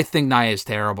I think Nia is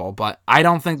terrible, but I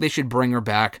don't think they should bring her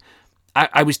back.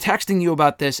 I was texting you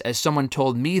about this as someone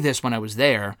told me this when I was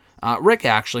there. Rick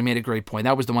actually made a great point.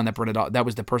 That was the one that brought it up. That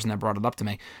was the person that brought it up to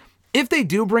me. If they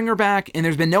do bring her back, and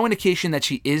there's been no indication that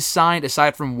she is signed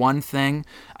aside from one thing,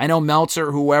 I know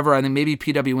Meltzer, whoever, I think maybe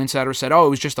PW Insider said, oh, it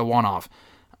was just a one-off.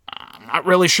 I'm not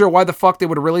really sure why the fuck they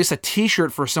would release a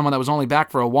t-shirt for someone that was only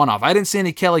back for a one-off. I didn't see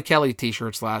any Kelly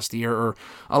t-shirts last year, or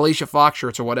Alicia Fox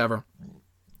shirts or whatever.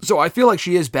 So I feel like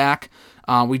she is back.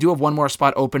 We do have one more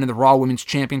spot open in the Raw Women's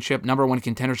Championship, number 1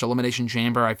 contenders Elimination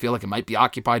Chamber. I feel like it might be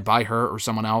occupied by her or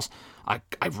someone else. I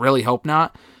really hope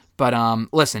not. But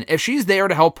listen, if she's there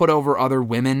to help put over other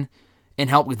women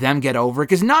and help them get over it,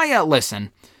 because Nia,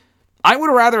 listen, I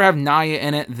would rather have Nia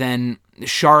in it than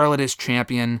Charlotte as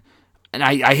champion. And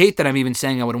I hate that I'm even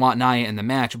saying I would want Nia in the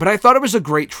match, but I thought it was a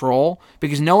great troll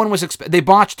because no one was they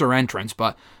botched her entrance,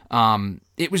 but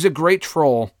it was a great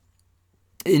troll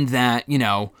in that, you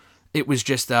know, it was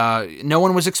just, no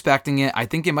one was expecting it. I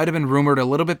think it might have been rumored a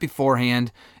little bit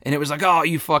beforehand, and it was like, oh, are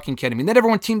you fucking kidding me? And then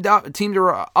everyone teamed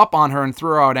her up on her and threw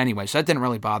her out anyway, so that didn't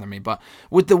really bother me. But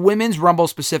with the Women's Rumble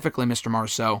specifically, Mr.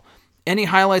 Marceau, any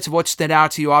highlights of what stood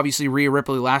out to you? Obviously, Rhea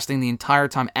Ripley lasting the entire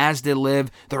time, as did Liv.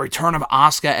 The return of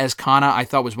Asuka as Kana, I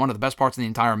thought was one of the best parts of the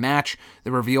entire match.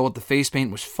 The reveal with the face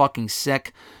paint was fucking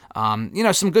sick.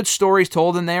 Some good stories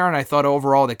told in there, and I thought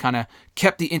overall they kind of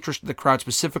kept the interest of the crowd,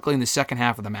 specifically in the second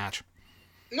half of the match.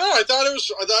 No, I thought it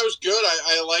was good.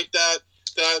 I liked that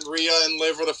Rhea and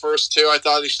Liv were the first two. I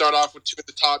thought they started off with 2 of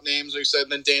the top names, like you said,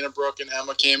 and then Dana Brooke and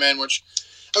Emma came in, which,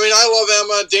 I mean, I love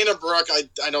Emma. Dana Brooke, I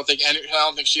don't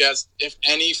think she has, if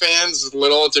any, fans,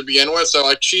 little to begin with. So,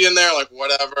 like, she in there, like,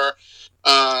 whatever.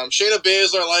 Shayna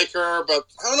Baszler, like her, but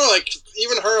I don't know, like,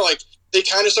 even her, like, they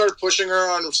kind of started pushing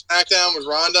her on SmackDown with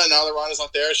Ronda. Now that Ronda's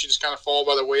not there, she just kind of fall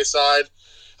by the wayside.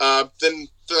 Then,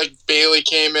 like, Bayley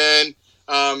came in.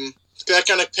 That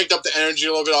kind of picked up the energy a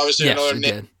little bit. Obviously, yes, another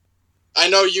name. I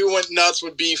know you went nuts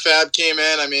when B-Fab came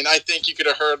in. I mean, I think you could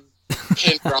have heard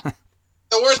pin drop.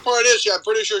 The worst part is, I'm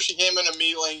pretty sure she came in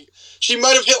immediately. She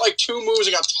might have hit like 2 moves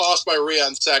and got tossed by Rhea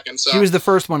in seconds. So. She was the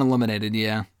first one eliminated,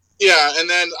 yeah. Yeah, and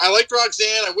then I liked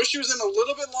Roxanne. I wish she was in a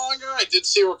little bit longer. I did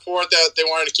see a report that they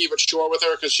wanted to keep it short with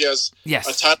her because she has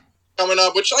a ton coming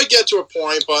up, which I get to a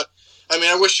point, but I mean,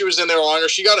 I wish she was in there longer.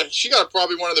 She got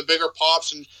probably one of the bigger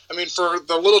pops, and I mean, for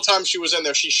the little time she was in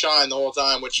there, she shined the whole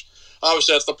time, which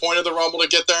obviously that's the point of the Rumble, to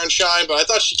get there and shine. But I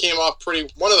thought she came off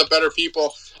one of the better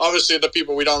people. Obviously, the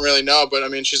people we don't really know, but I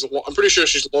mean, I'm pretty sure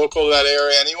she's local to that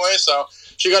area anyway, so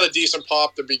she got a decent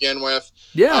pop to begin with.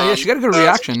 Yeah, she got a good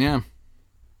reaction. Yeah.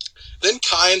 Then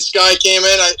Kai and Sky came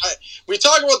in. We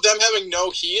talk about them having no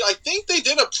heat. I think they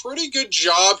did a pretty good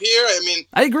job here. I mean,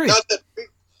 I agree. Not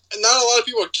a lot of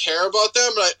people care about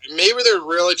them, but maybe they're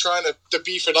really trying to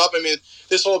beef it up. I mean,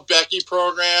 this whole Becky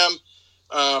program,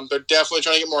 they're definitely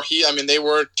trying to get more heat. I mean, they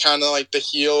were kind of like the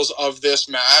heels of this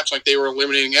match. Like, they were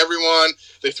eliminating everyone.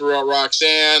 They threw out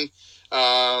Roxanne.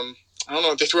 I don't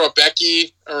know if they threw out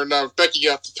Becky, or no, Becky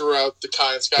threw out the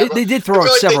Kai and Sky. They did throw out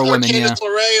several women, Candice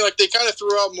LeRae, like, they kind of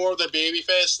threw out more of the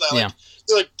babyface.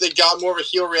 Like they got more of a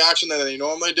heel reaction than they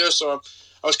normally do. So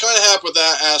I was kind of happy with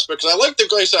that aspect, because I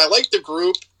like the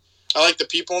group. I like the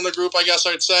people in the group, I guess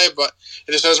I'd say, but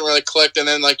it just hasn't really clicked. And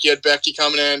then, like, you had Becky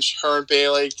coming in, her and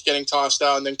Bayley getting tossed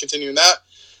out, and then continuing that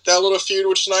little feud,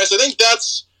 which is nice. I think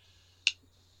that's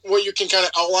what you can kind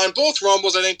of outline. Both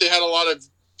Rumbles, I think they had a lot of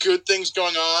good things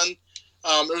going on.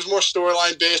 It was more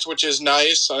storyline based, which is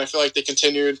nice, and I feel like they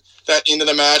continued that into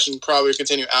the match and probably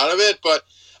continue out of it. But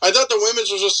I thought the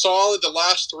women's was just solid. The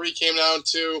last three came down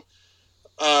to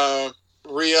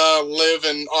Rhea, Liv,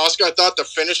 and Asuka. I thought the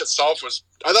finish itself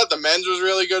I thought the men's was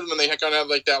really good when they kind of had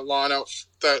like that lawn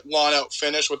out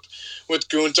finish with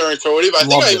Gunther and Cody. But I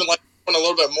think I even liked one a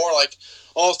little bit more. Like,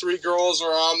 all three girls are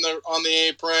on the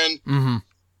apron. Mm-hmm.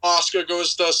 Asuka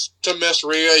goes to miss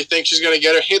Rhea. You think she's going to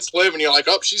get her, hits Liv, and you're like,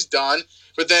 oh, she's done.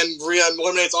 But then Rhea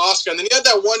eliminates Asuka. And then you had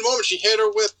that one moment she hit her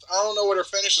with, I don't know what her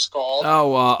finish is called.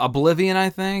 Oh, Oblivion,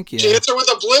 I think. Yeah. She hits her with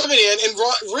Oblivion. And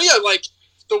Rhea, like,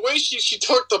 the way she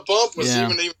took the bump was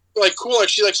even like, cool. Like,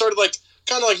 she like started like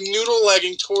kind of like noodle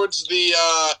legging towards the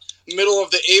middle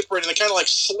of the apron. And it kind of like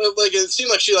slipped. Like, it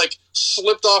seemed like she like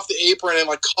slipped off the apron and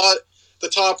like caught the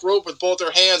top rope with both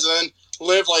her hands. And then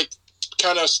Liv, like,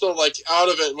 kind of still like out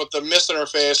of it with the mist in her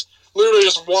face, literally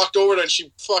just walked over to, and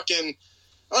she fucking,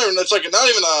 I don't even know, it's like not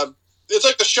even it's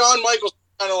like the Shawn Michaels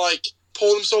kind of like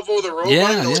pulled himself over the rope.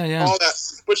 All that,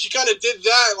 but she kind of did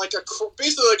that like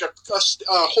basically like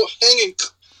a hanging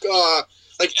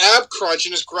like ab crunch,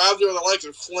 and just grabbed her in the legs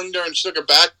and flinged her, and she took a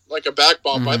back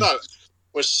bump. I thought it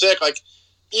was sick. Like,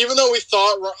 even though we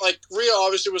thought like Rhea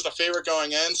obviously was the favorite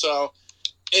going in, so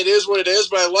it is what it is,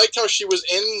 but I liked how she was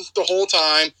in the whole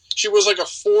time. She was like a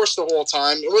force the whole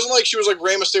time. It wasn't like she was like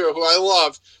Rey Mysterio, who I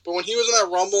love, but when he was in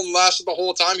that Rumble and lasted the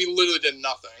whole time, he literally did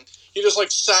nothing. He just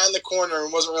like sat in the corner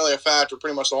and wasn't really a factor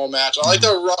pretty much the whole match. I liked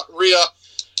how Rhea,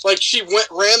 like, she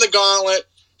ran the gauntlet.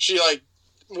 She like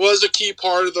was a key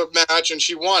part of the match, and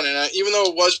she won. And even though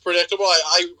it was predictable,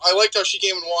 I liked how she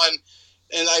came and won.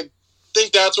 And I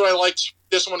think that's what I liked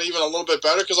this one even a little bit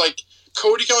better, because like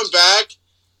Cody coming back,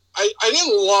 I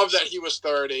didn't love that he was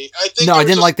 30. I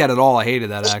didn't like that at all. I hated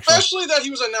that, especially that he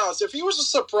was announced. If he was a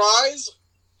surprise,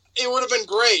 it would have been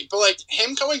great. But like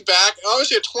him coming back,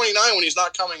 obviously at 29 when he's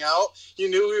not coming out, you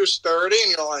knew he was 30,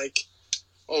 and you're like,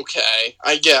 okay,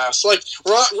 I guess. Like,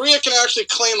 Rhea can actually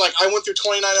claim, like, I went through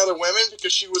 29 other women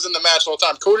because she was in the match all the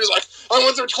time. Cody's like, I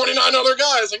went through 29 other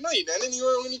guys. Like, no, you didn't.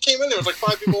 When you came in, there was like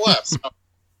 5 people left. So.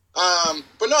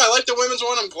 But no, I like the women's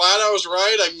one. I'm glad I was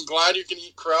right. I'm glad you can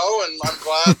eat crow, and I'm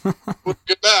glad it was a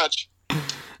good match.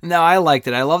 No, I liked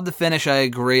it. I loved the finish. I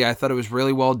agree. I thought it was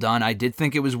really well done. I did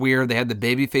think it was weird. They had the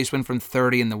babyface win from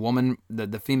 30, and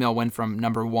the female win from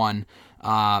number 1.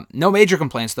 No major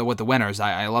complaints, though, with the winners.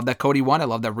 I love that Cody won. I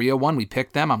love that Rhea won. We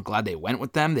picked them. I'm glad they went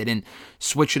with them. They didn't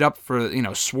switch it up for,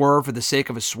 swerve for the sake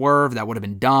of a swerve. That would have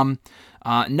been dumb.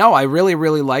 No, I really,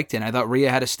 really liked it. I thought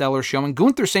Rhea had a stellar showing.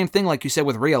 Gunther, same thing, like you said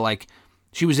with Rhea. Like,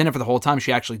 she was in it for the whole time.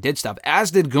 She actually did stuff,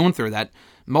 as did Gunther. That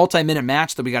multi-minute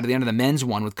match that we got at the end of the men's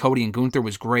one with Cody and Gunther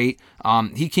was great.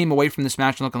 He came away from this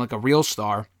match looking like a real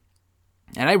star.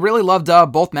 And I really loved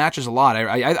both matches a lot.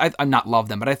 I not love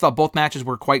them, but I thought both matches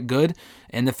were quite good,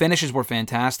 and the finishes were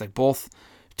fantastic.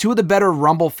 Two of the better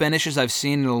Rumble finishes I've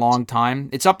seen in a long time.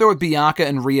 It's up there with Bianca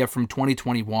and Rhea from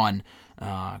 2021,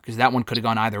 because that one could have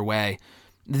gone either way.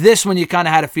 This one, you kind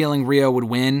of had a feeling Rhea would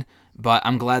win, but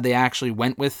I'm glad they actually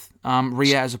went with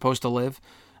Rhea as opposed to Liv.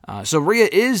 So Rhea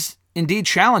is indeed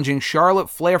challenging Charlotte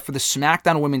Flair for the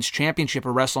SmackDown Women's Championship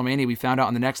at WrestleMania. We found out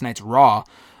on the next night's Raw.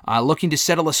 Looking to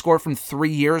settle a score from 3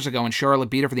 years ago, and Charlotte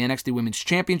beat her for the NXT Women's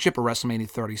Championship at WrestleMania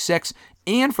 36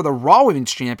 and for the Raw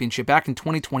Women's Championship back in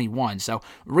 2021. So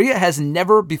Rhea has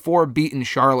never before beaten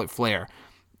Charlotte Flair.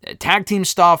 Tag team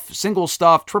stuff, single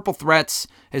stuff, triple threats,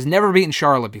 has never beaten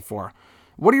Charlotte before.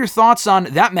 What are your thoughts on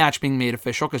that match being made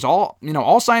official? Because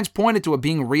all signs pointed to it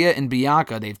being Rhea and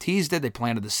Bianca. They've teased it. They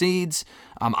planted the seeds.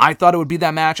 I thought it would be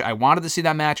that match. I wanted to see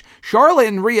that match. Charlotte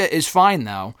and Rhea is fine,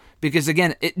 though, because,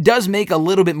 again, it does make a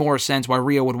little bit more sense why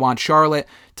Rhea would want Charlotte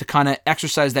to kind of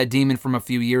exercise that demon from a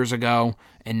few years ago,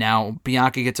 and now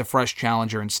Bianca gets a fresh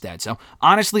challenger instead. So,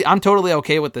 honestly, I'm totally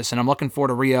okay with this, and I'm looking forward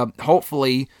to Rhea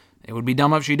hopefully it would be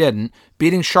dumb if she didn't,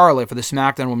 beating Charlotte for the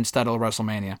SmackDown Women's title at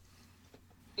WrestleMania.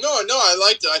 No, I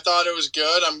liked it. I thought it was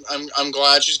good. I'm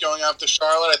glad she's going after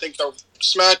Charlotte. I think the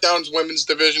SmackDown's women's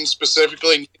division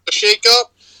specifically needs a shakeup.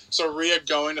 So Rhea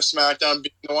going to SmackDown,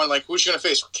 being the one, like, who's she going to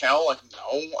face? Raquel? Like,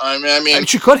 no. I mean, and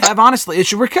she could have, honestly.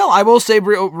 Raquel, I will say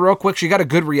real quick, she got a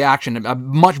good reaction, a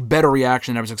much better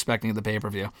reaction than I was expecting at the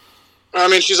pay-per-view. I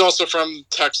mean, she's also from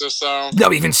Texas, so.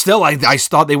 No, even still, I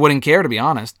thought they wouldn't care, to be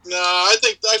honest. No, I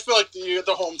feel like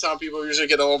the hometown people usually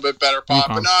get a little bit better pop.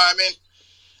 Okay. But no, I mean,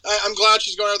 I'm glad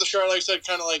she's going after Charlotte. Like I said,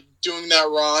 kind of like doing that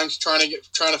wrong, trying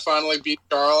to finally beat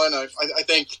Charlotte. And I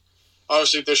think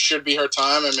obviously this should be her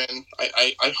time. I mean,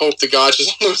 I hope to God she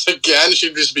doesn't lose again.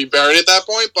 She'd just be buried at that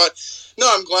point. But no,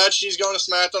 I'm glad she's going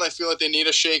to SmackDown. I feel like they need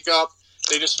a shake-up.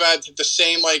 They just have had the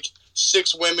same, like,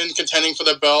 6 women contending for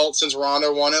the belt since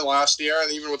Ronda won it last year,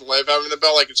 and even with Liv having the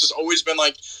belt, like, it's just always been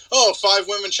like, 5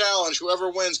 women challenge, whoever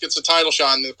wins gets a title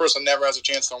shot, and the person never has a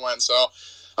chance to win. So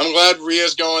I'm glad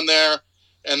Rhea's going there,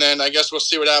 and then I guess we'll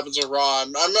see what happens with Raw.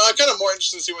 I'm kind of more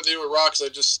interested to see what they do with Raw, because I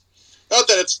just, not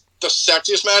that it's the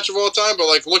sexiest match of all time, but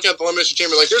like looking at the Elimination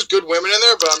Chamber, like there's good women in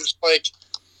there, but I'm just like,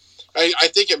 I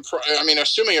think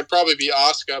assuming it'd probably be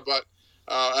Asuka, but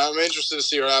I'm interested to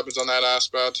see what happens on that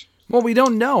aspect. Well, we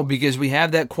don't know because we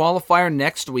have that qualifier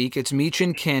next week. It's Meech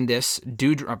and Candice.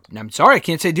 I'm sorry, I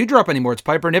can't say Doudrop anymore. It's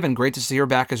Piper Niven. Great to see her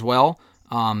back as well.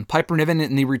 Piper Niven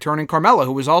and the returning Carmella,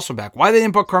 who was also back. Why they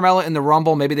didn't put Carmella in the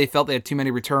Rumble? Maybe they felt they had too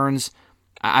many returns.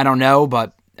 I don't know,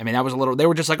 but I mean, that was a little. They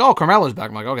were just like, "Oh, Carmella's back."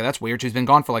 I'm like, "Okay, that's weird. She's been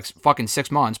gone for like fucking 6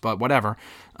 months, but whatever."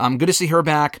 Good to see her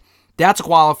back. That's a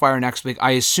qualifier next week.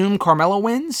 I assume Carmella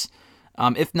wins.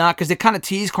 If not, because they kind of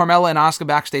teased Carmella and Asuka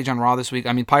backstage on Raw this week.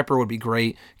 I mean, Piper would be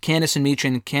great. Candice and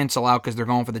Meechin cancel out because they're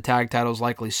going for the tag titles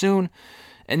likely soon.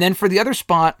 And then for the other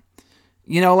spot,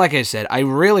 like I said, I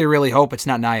really, really hope it's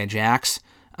not Nia Jax.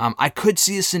 I could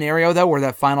see a scenario, though, where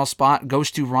that final spot goes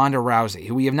to Ronda Rousey,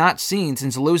 who we have not seen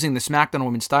since losing the SmackDown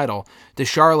Women's title to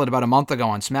Charlotte about a month ago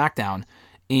on SmackDown.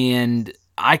 And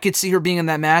I could see her being in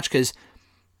that match because...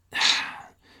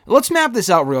 Let's map this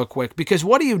out real quick, because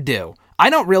what do you do?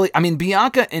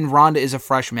 Bianca and Ronda is a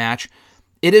fresh match.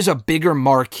 It is a bigger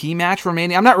marquee match for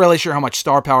Mania. I'm not really sure how much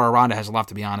star power Ronda has left,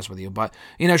 to be honest with you, but,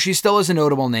 she still is a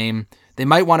notable name. They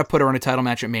might want to put her in a title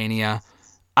match at Mania.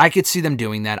 I could see them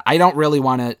doing that. I don't really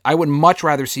want to... I would much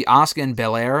rather see Asuka and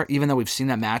Belair, even though we've seen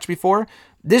that match before.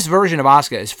 This version of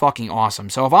Asuka is fucking awesome.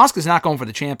 So if Asuka's not going for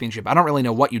the championship, I don't really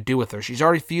know what you do with her. She's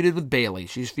already feuded with Bayley.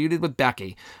 She's feuded with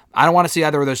Becky. I don't want to see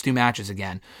either of those 2 matches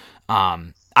again.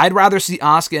 I'd rather see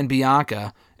Asuka and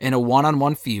Bianca in a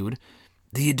one-on-one feud.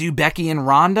 Do you do Becky and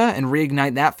Ronda and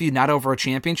reignite that feud, not over a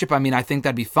championship? I mean, I think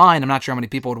that'd be fine. I'm not sure how many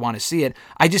people would want to see it.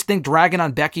 I just think dragging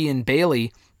on Becky and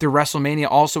Bayley through WrestleMania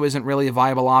also isn't really a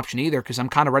viable option either, because I'm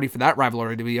kind of ready for that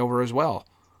rivalry to be over as well.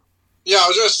 Yeah, I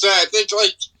was going to say, I think,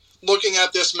 like, looking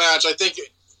at this match, I think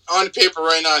on paper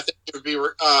right now, I think it would be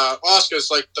Asuka's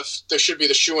like there should be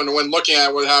the shoe-in to win. Looking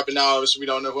at what happened now, obviously we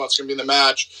don't know who else is going to be in the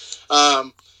match.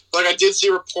 Like, I did see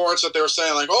reports that they were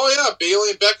saying, like, oh, yeah,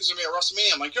 Bayley and Becky's going to be at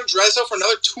WrestleMania. I'm like, you're going to drag this out for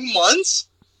another 2 months?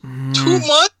 2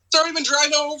 months? It's already been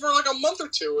dragged out over, like, a month or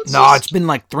two. It's been,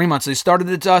 like, 3 months. They started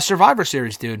the Survivor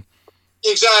Series, dude.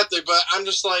 Exactly, but I'm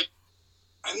just like,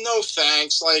 no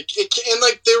thanks. Like,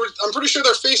 I'm pretty sure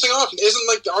they're facing off.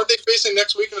 Aren't they facing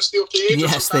next week in a steel cage?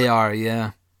 Yes, they are,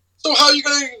 yeah. So how are you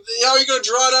gonna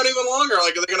draw it out even longer?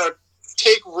 Like, are they going to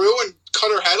take Rue and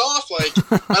cut her head off? Like,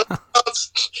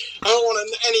 I don't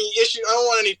want any issue. I don't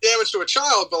want any damage to a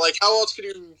child. But like, how else could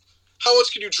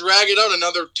you drag it out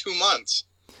another 2 months?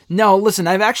 No, listen.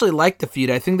 I've actually liked the feud.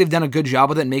 I think they've done a good job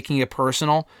with it, making it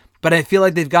personal. But I feel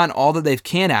like they've gotten all that they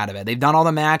can out of it. They've done all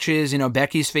the matches.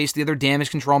 Becky's faced the other Damage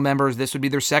Control members. This would be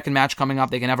their second match coming up.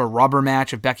 They can have a rubber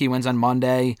match if Becky wins on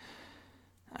Monday.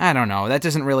 I don't know. That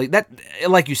doesn't really...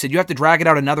 like you said, you have to drag it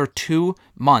out another 2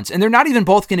 months. And they're not even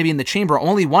both going to be in the chamber.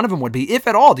 Only one of them would be, if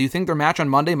at all. Do you think their match on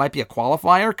Monday might be a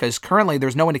qualifier? Because currently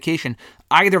there's no indication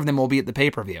either of them will be at the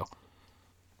pay-per-view.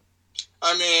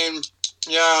 I mean,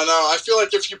 yeah, no. I feel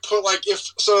like if you put,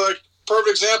 perfect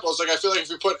example is, like, I feel like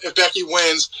if Becky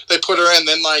wins, they put her in,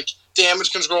 then, like,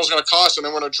 Damage Control is going to cost her, and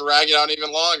then we're going to drag it out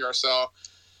even longer. So,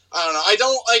 I don't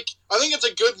know. I think it's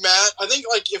a good match. I think,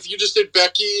 like, if you just did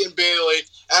Becky and Bayley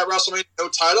at WrestleMania, no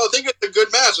title, I think it's a good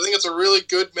match. I think it's a really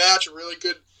good match, a really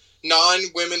good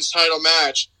non-women's title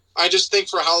match. I just think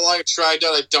for how long it's dragged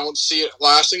out, I don't see it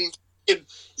lasting. It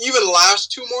even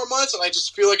last 2 more months, and I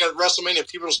just feel like at WrestleMania,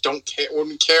 people just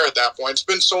wouldn't care at that point. It's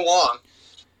been so long.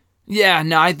 Yeah,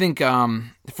 no, I think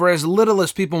for as little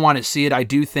as people want to see it, I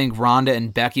do think Ronda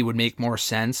and Becky would make more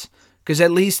sense. Because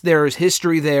at least there's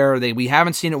history there. We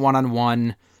haven't seen it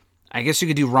one-on-one. I guess you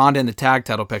could do Ronda in the tag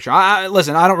title picture.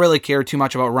 Listen, I don't really care too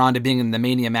much about Ronda being in the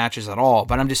Mania matches at all,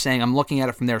 but I'm just saying I'm looking at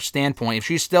it from their standpoint. If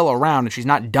she's still around and she's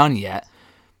not done yet,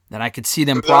 then I could see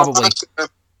them probably...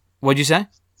 What'd you say?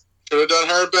 Should have done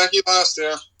her and Becky last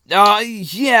year.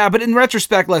 Yeah, but in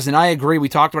retrospect, listen, I agree. We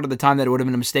talked about at the time that it would have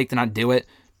been a mistake to not do it.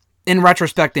 In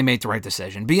retrospect, they made the right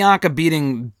decision. Bianca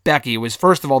beating Becky was,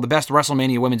 first of all, the best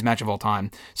WrestleMania women's match of all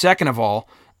time. Second of all,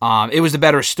 it was the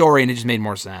better story, and it just made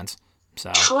more sense.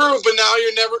 So. True, but now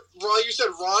you're never... Like you said,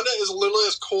 Ronda is literally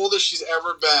as cold as she's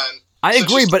ever been. I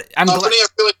agree, but I'm glad... I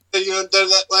feel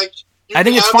like, I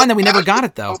think it's fine that we never got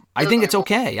it, though. I think it's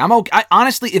okay. I'm okay.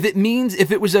 Honestly, if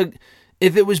it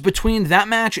was between that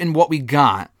match and what we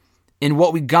got, and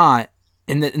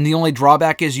the only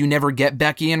drawback is you never get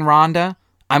Becky and Ronda,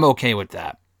 I'm okay with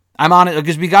that. I'm on it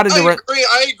because we got to do it.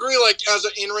 I agree. Like as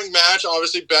an in-ring match,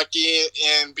 obviously Becky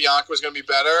and Bianca was going to be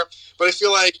better, but I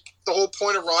feel like the whole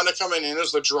point of Ronda coming in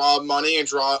is to draw money and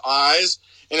draw eyes.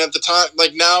 And at the time,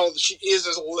 like now, she is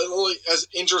as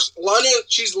interesting.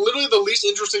 She's literally the least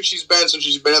interesting she's been since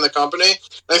she's been in the company. And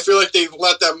I feel like they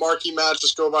let that marquee match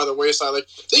just go by the wayside. Like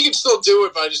they could still do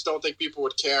it, but I just don't think people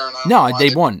would care. And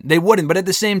they wouldn't. They wouldn't. But at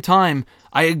the same time,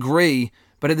 I agree.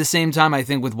 But at the same time, I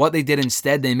think with what they did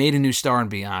instead, they made a new star in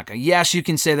Bianca. Yes, you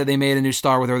can say that they made a new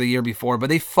star with her the year before, but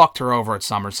they fucked her over at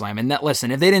SummerSlam. And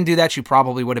listen, if they didn't do that, she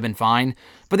probably would have been fine.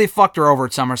 But they fucked her over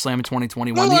at SummerSlam in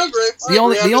 2021. No, I agree. The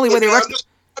only way they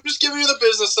I'm just giving you the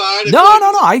business side. No.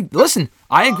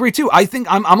 I agree too. I think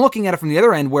I'm looking at it from the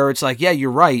other end where it's like, yeah,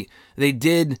 you're right. They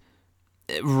did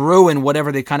ruin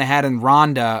whatever they kind of had in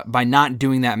Ronda by not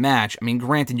doing that match. I mean,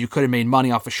 granted, you could have made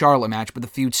money off a Charlotte match, but the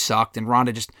feud sucked, and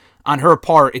Ronda just, on her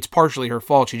part, it's partially her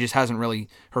fault. She just hasn't really,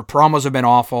 her promos have been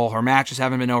awful, her matches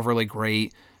haven't been overly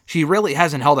great. She really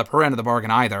hasn't held up her end of the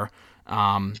bargain either.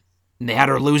 They had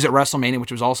her lose at WrestleMania,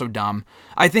 which was also dumb.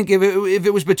 I think if it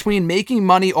was between making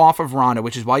money off of Ronda,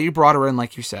 which is why you brought her in,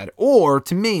 like you said, or,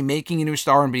 to me, making a new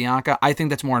star in Bianca, I think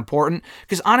that's more important.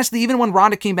 Because, honestly, even when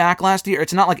Ronda came back last year,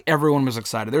 it's not like everyone was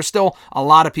excited. There's still a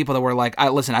lot of people that were like,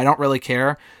 listen, I don't really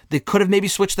care. They could have maybe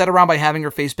switched that around by having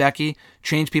her face Becky,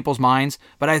 change people's minds.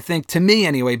 But I think, to me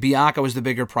anyway, Bianca was the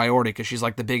bigger priority because she's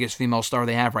like the biggest female star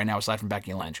they have right now, aside from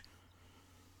Becky Lynch.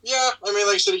 Yeah, I mean,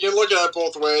 like I said, you can look at it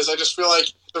both ways. I just feel like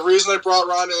the reason I brought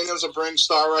Ronda in was to bring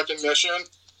star recognition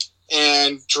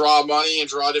and draw money and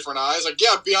draw different eyes. Like,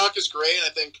 yeah, Bianca's great. I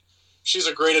think she's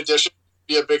a great addition to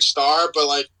be a big star, but,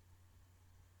 like,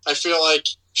 I feel like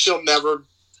she'll never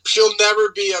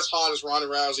be as hot as Ronda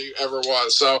Rousey ever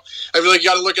was. So I feel like you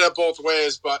got to look at it both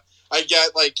ways, but I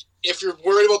get, like, if you're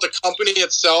worried about the company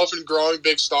itself and growing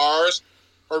big stars,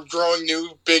 or growing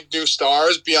big new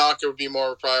stars, Bianca would be more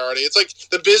of a priority. It's like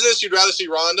the business, you'd rather see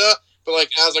Ronda, but like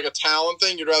as like a talent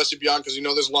thing, you'd rather see Bianca because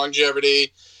there's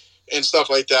longevity and stuff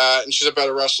like that, and she's a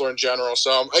better wrestler in general.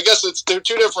 So I guess they're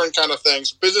two different kind of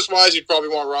things. Business-wise, you'd probably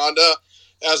want Ronda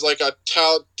as like a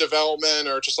talent development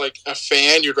or just like a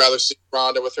fan. You'd rather see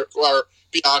Ronda with her or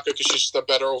Bianca because she's just a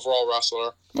better overall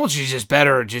wrestler. Well, she's just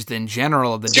better just in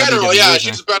general of the WWE. Yeah,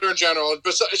 she's better in general.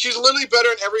 She's literally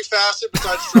better in every facet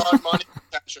besides drawing money and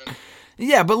attention.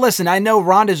 Yeah, but listen, I know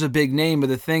Ronda's a big name, but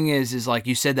the thing is like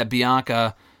you said that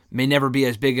Bianca may never be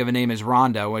as big of a name as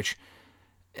Ronda, which,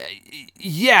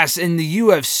 yes, in the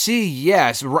UFC,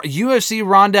 yes. UFC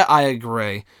Ronda, I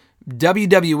agree.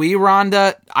 WWE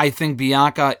Ronda, I think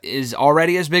Bianca is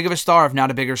already as big of a star, if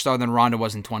not a bigger star than Ronda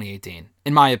was in 2018,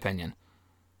 in my opinion.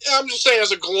 Yeah, I'm just saying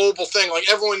as a global thing. Like,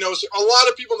 everyone knows. A lot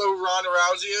of people know who Ronda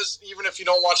Rousey is, even if you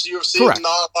don't watch the UFC. Correct. Not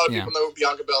a lot of people know who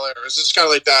Bianca Belair is. It's kind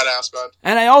of like that aspect.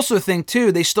 And I also think,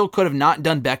 too, they still could have not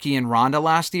done Becky and Ronda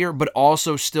last year, but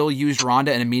also still used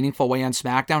Ronda in a meaningful way on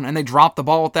SmackDown, and they dropped the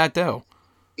ball with that, too.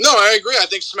 No, I agree. I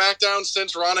think SmackDown,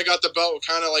 since Ronda got the belt,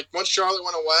 kind of like, once Charlotte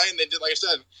went away, and they did, like I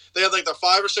said, they had like the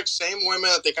 5 or 6 same women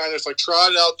that they kind of just like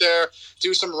trotted out there,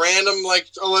 do some random like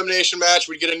elimination match.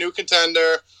 We'd get a new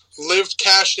contender. Liv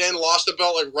cashed in, lost the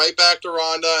belt like right back to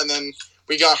Ronda, and then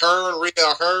we got her and Rhea,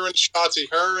 her and Shotzi,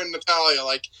 her and Natalya.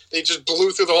 Like, they just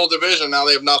blew through the whole division. Now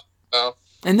they have nothing. So.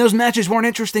 And those matches weren't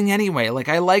interesting anyway. Like,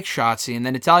 I like Shotzi, and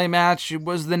the Natalya match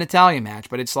was the Natalya match,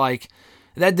 but it's like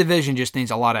that division just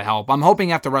needs a lot of help. I'm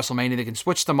hoping after WrestleMania they can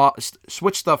switch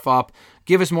stuff up,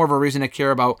 give us more of a reason to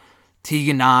care about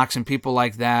Tegan Nox and people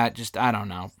like that. Just, I don't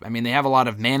know. I mean, they have a lot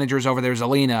of managers over there,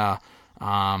 Zelina,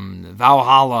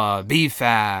 Valhalla,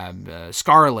 B-Fab,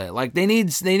 Scarlett. Like, they need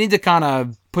to kind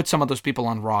of put some of those people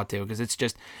on Raw too, because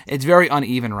it's very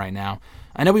uneven right now.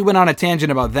 I know we went on a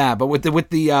tangent about that, but with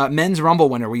the men's Rumble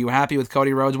winner, were you happy with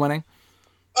Cody Rhodes winning?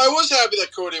 I was happy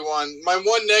that Cody won. My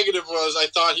one negative was I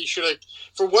thought he should have,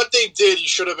 for what they did, he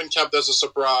should have been kept as a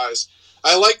surprise.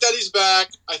 I like that he's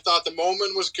back. I thought the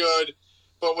moment was good,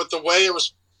 but with the way it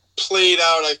was played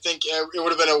out, I think it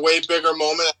would have been a way bigger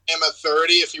moment at him at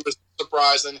 30 if he was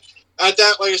surprised. And at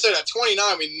that, like I said, at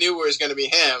 29, we knew it was going to be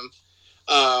him.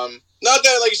 Not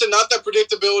that, like I said, not that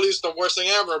predictability is the worst thing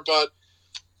ever, but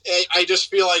I just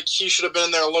feel like he should have been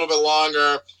in there a little bit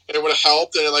longer, and it would have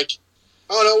helped. And I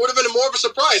don't know, it would have been more of a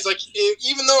surprise. Like,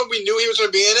 even though we knew he was going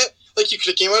to be in it, like, he could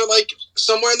have came out like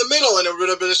somewhere in the middle, and it would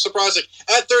have been a surprise. Like,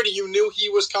 at 30, you knew he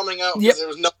was coming out because there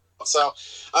was no. So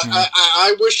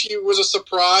I wish he was a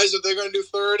surprise if they're going to do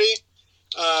 30.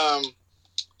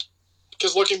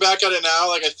 Because looking back at it now,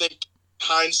 like, I think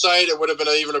hindsight, it would have been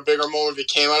even a bigger moment if he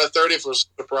came out at 30 if it was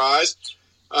a surprise.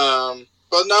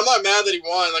 But no, I'm not mad that he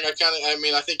won. Like,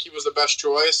 I think he was the best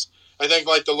choice. I think,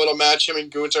 like, the little match him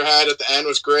and Gunther had at the end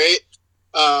was great.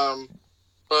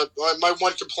 But my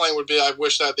one complaint would be I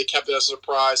wish that they kept it as a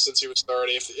surprise since he was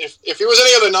 30. If he was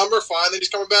any other number, fine that he's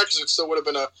coming back, because it still would have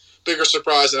been a bigger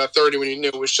surprise than at 30 when you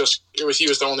knew he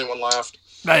was the only one left.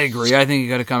 I agree. I think he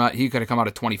could have come out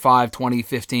at 25, 20,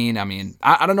 15. I mean,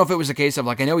 I don't know if it was a case of,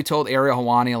 like, I know he told Ariel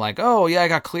Helwani, like, oh, yeah, I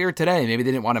got cleared today. Maybe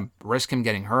they didn't want to risk him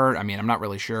getting hurt. I mean, I'm not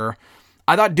really sure.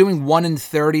 I thought doing 1 in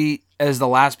 30 as the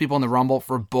last people in the Rumble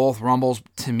for both Rumbles,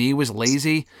 to me, was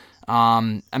lazy.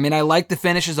 I mean, I like the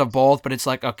finishes of both, but it's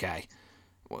like, okay,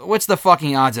 what's the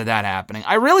fucking odds of that happening?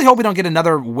 I really hope we don't get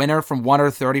another winner from 1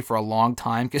 or 30 for a long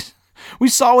time, because we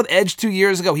saw with Edge 2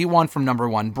 years ago, he won from number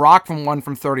 1. Brock won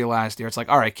from 30 last year. It's like,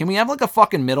 all right, can we have like a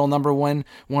fucking middle number one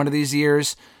of these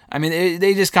years? I mean,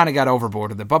 they just kind of got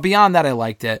overboard with it. But beyond that, I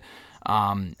liked it.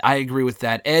 I agree with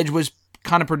that. Edge was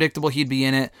kind of predictable he'd be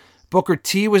in it. Booker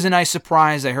T was a nice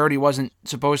surprise. I heard he wasn't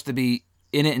supposed to be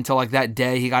in it until like that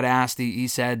day he got asked. He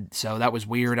said, so that was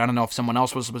weird. I don't know if someone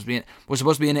else was supposed to be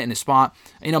in it in his spot.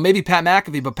 You know, maybe Pat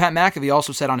McAfee, but Pat McAfee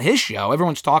also said on his show,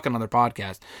 everyone's talking on their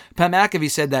podcast, Pat McAfee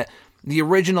said that the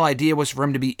original idea was for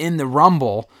him to be in the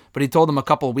Rumble, but he told them a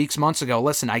couple of months ago,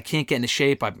 listen, I can't get into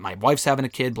shape. My wife's having a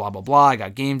kid, blah, blah, blah. I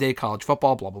got game day, college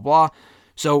football, blah, blah, blah.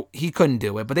 So he couldn't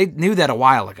do it, but they knew that a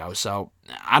while ago. So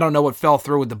I don't know what fell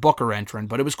through with the Booker entrant,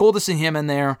 but it was cool to see him in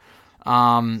there.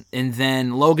 And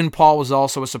then Logan Paul was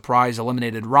also a surprise,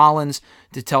 eliminated Rollins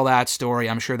to tell that story.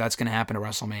 I'm sure that's going to happen at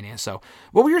WrestleMania. So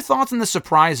what were your thoughts on the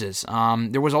surprises?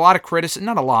 There was a lot of criticism,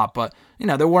 not a lot, but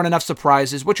there weren't enough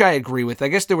surprises, which I agree with. I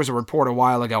guess there was a report a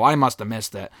while ago, I must have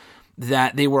missed it,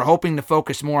 that they were hoping to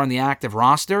focus more on the active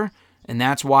roster, and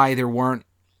that's why there weren't,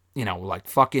 like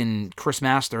fucking Chris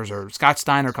Masters or Scott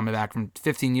Steiner coming back from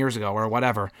 15 years ago or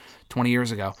whatever, 20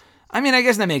 years ago. I mean, I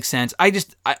guess that makes sense.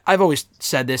 I've always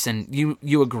said this, and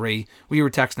you agree. We were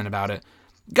texting about it.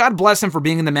 God bless him for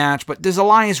being in the match, but does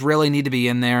Elias really need to be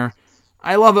in there?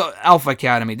 I love Alpha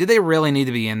Academy. Did they really need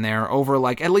to be in there over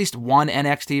like at least one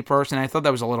NXT person? I thought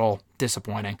that was a little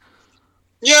disappointing.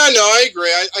 Yeah, no, I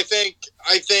agree. I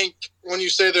think when you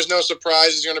say there's no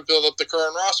surprises, you're going to build up the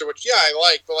current roster, which I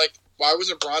like, but like, why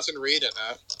wasn't Bronson Reed in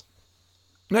that?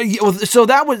 No, so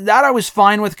that I was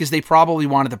fine with because they probably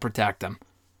wanted to protect him.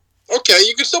 Okay,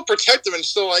 you can still protect him and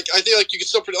still I think like you can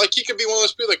still like he could be one of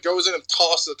those people that goes in and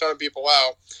tosses a ton of people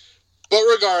out. But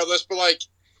regardless,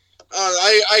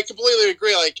 I completely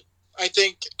agree. Like I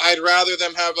think I'd rather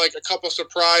them have like a couple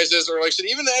surprises or like I said,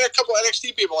 even a couple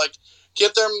NXT people like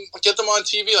get them on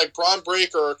TV like Braun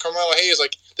Breaker or Carmelo Hayes.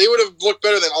 Like they would have looked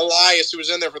better than Elias, who was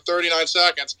in there for 39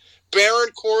 seconds. Baron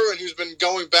Corbin, who's been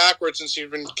going backwards since he's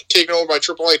been taken over by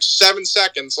Triple H, 7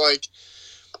 seconds. Like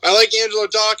I like Angelo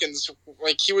Dawkins.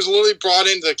 Like he was literally brought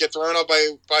in to get thrown out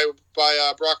by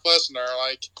Brock Lesnar.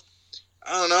 Like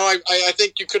I don't know. I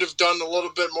think you could have done a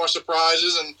little bit more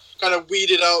surprises and kind of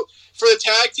weeded out. For the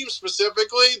tag team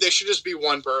specifically, they should just be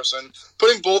one person.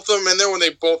 Putting both of them in there when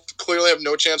they both clearly have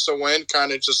no chance to win,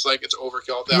 kind of just like it's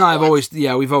overkill. At that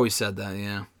point. We've always said that,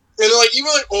 yeah. And like even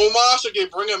like Omos, like they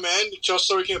bring him in just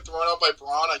so he can get thrown out by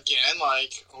Braun again.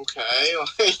 Like, okay,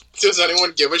 like does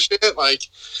anyone give a shit? Like,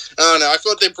 I don't know. I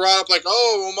feel like they brought up like,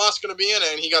 oh, Omos gonna be in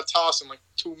it, and he got tossed in like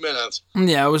 2 minutes.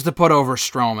 Yeah, it was to put over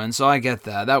Strowman, so I get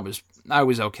that. I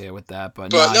was okay with that,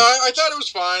 but I thought it was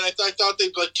fine. I thought they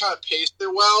like kind of paced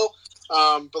it well.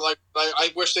 But like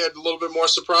I wish they had a little bit more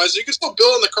surprises. You can still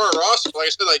build on the current roster. Like I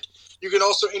said, like you can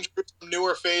also introduce some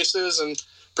newer faces and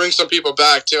bring some people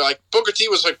back too. Like Booker T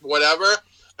was like whatever.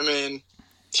 I mean,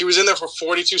 he was in there for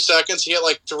 42 seconds. He had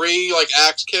like 3 like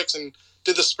axe kicks and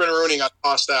did the spinneroonie and got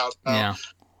tossed out. So yeah,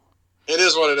 it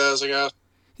is what it is, I guess.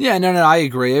 Yeah, no, I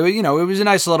agree. It was a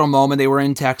nice little moment. They were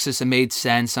in Texas. It made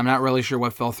sense. I'm not really sure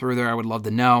what fell through there. I would love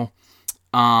to know.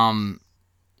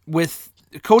 With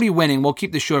Cody winning, we'll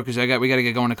keep this short because we got to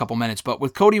get going in a couple minutes. But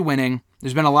with Cody winning,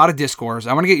 there's been a lot of discourse.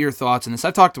 I want to get your thoughts on this.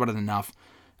 I've talked about it enough.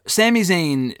 Sami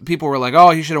Zayn, people were like, oh,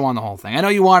 he should have won the whole thing. I know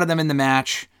you wanted them in the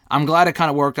match. I'm glad it kind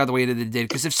of worked out the way that it did,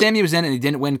 because if Sami was in it and he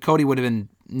didn't win, Cody would have been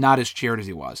not as cheered as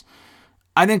he was.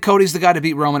 I think Cody's the guy to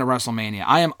beat Roman at WrestleMania.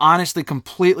 I am honestly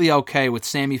completely okay with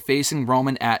Sami facing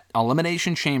Roman at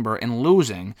Elimination Chamber and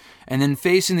losing, and then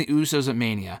facing the Usos at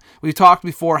Mania. We've talked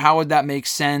before, how would that make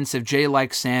sense if Jay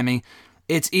likes Sami?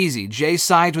 It's easy. Jay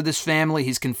sides with his family.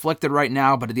 He's conflicted right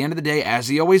now, but at the end of the day, as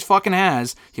he always fucking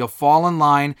has, he'll fall in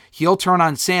line. He'll turn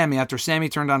on Sami after Sami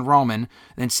turned on Roman.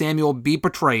 Then Sami will be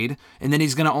betrayed, and then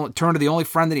he's going to turn to the only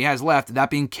friend that he has left, that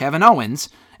being Kevin Owens.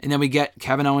 And then we get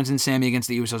Kevin Owens and Sami against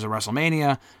the Usos at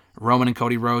WrestleMania, Roman and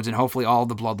Cody Rhodes, and hopefully all of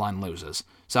the Bloodline loses.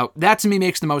 So that to me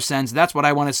makes the most sense. That's what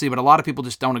I want to see, but a lot of people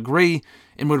just don't agree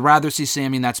and would rather see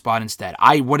Sami in that spot instead.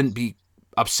 I wouldn't be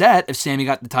upset if Sami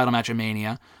got the title match at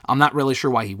Mania. I'm not really sure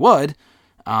why he would.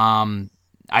 I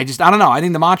don't know. I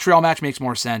think the Montreal match makes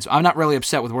more sense. I'm not really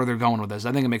upset with where they're going with this.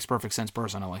 I think it makes perfect sense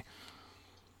personally.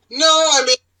 No, I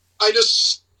mean,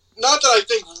 not that I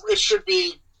think it should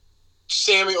be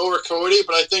Sami over Cody,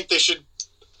 but I think they should.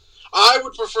 I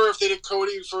would prefer if they did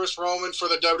Cody versus Roman for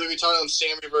the WWE title and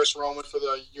Sami versus Roman for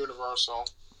the Universal.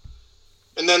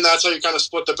 And then that's how you kind of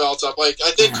split the belts up. Like,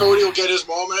 I think Cody will get his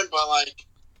moment, but like,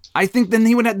 I think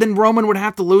then Roman would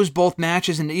have to lose both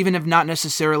matches, and even if not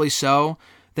necessarily so,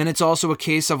 then it's also a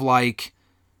case of like,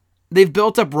 they've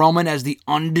built up Roman as the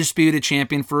undisputed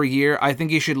champion for a year. I think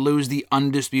he should lose the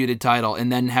undisputed title and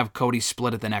then have Cody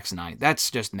split it the next night. That's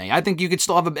just me. I think you could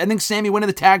still have I think Sami winning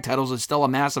the tag titles is still a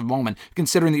massive moment,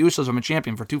 considering the Usos have been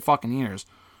champion for 2 fucking years.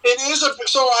 It is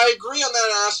so I agree on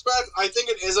that aspect. I think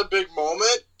it is a big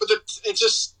moment, but it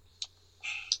just,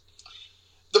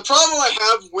 the problem I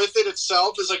have with it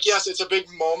itself is like, yes, it's a big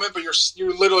moment, but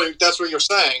you're literally, that's what you're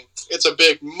saying. It's a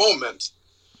big moment.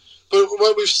 But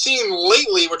what we've seen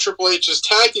lately with Triple H's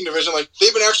tag team division, like,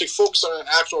 they've been actually focused on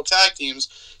actual tag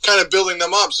teams, kind of building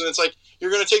them up. So it's like,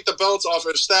 you're going to take the belts off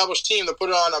an established team to put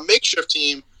it on a makeshift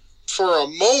team for a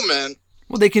moment.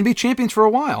 Well, they can be champions for a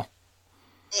while.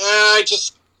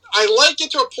 I like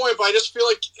it to a point, but I just feel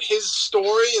like his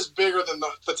story is bigger than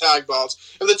the tag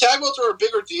belts. If the tag belts were a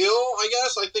bigger deal, I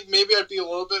guess, I think maybe I'd be a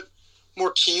little bit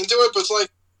more keen to it. But it's like,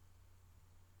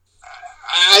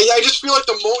 I just feel like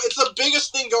it's the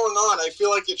biggest thing going on. I feel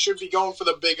like it should be going for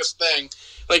the biggest thing.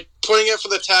 Like, putting it for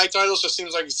the tag titles just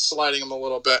seems like it's sliding him a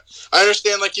little bit. I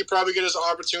understand, like, he probably get his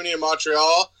opportunity in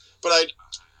Montreal, but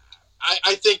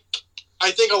I think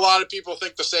a lot of people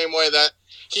think the same way, that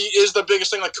he is the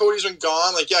biggest thing. Like, Cody's been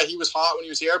gone. Like, yeah, he was hot when he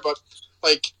was here, but,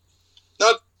 like,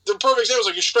 not the perfect example is,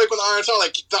 like, you strike when the iron's hot.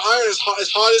 Like, the iron is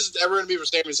hot as it's ever going to be for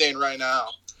Sami Zayn right now.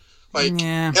 Like,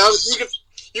 yeah.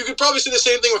 You could probably say the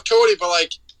same thing with Cody, but,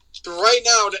 like, right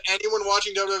now, to anyone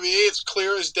watching WWE, it's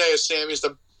clear as day as Sami's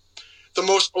the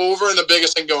most over and the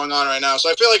biggest thing going on right now. So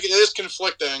I feel like it is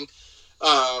conflicting.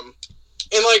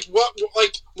 And, like, what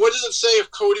does it say if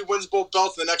Cody wins both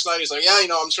belts the next night? He's like, yeah,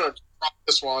 I'm just going to drop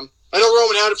this one. I know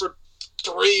Roman had it for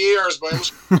 3 years, but I'm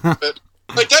just it.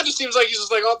 Like, that just seems like he's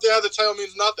just like, oh, yeah, the title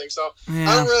means nothing. So yeah.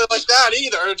 I don't really like that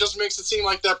either. It just makes it seem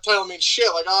like that title means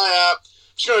shit. Like, oh, yeah,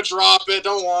 just going to drop it,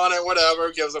 don't want it, whatever,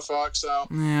 who gives a fuck. So,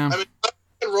 yeah. I mean,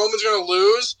 Roman's going to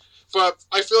lose, but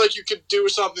I feel like you could do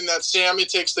something that Sami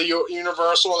takes the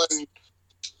Universal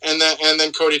and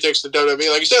then Cody takes the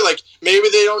WWE. Like you said, like, maybe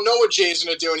they don't know what Jay's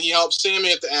going to do and he helps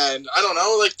Sami at the end. I don't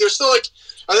know. Like, there's still, like,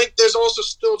 I think there's also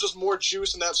still just more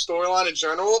juice in that storyline in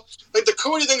general. Like, the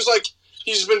Cody thing's like,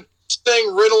 he's been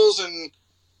saying riddles and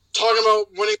talking about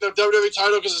winning the WWE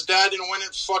title because his dad didn't win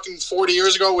it fucking 40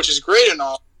 years ago, which is great and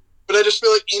all. But I just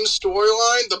feel like in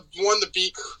storyline, the one to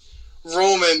beat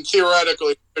Roman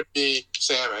theoretically could be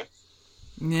Sami.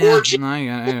 Yeah, I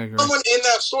agree. Someone in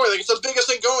that story, like, it's the biggest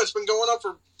thing going. It's been going on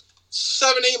for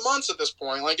 7-8 months at this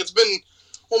point. Like, it's been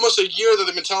almost a year that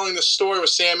they've been telling this story with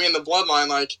Sami and the Bloodline.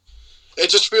 Like, it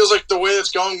just feels like the way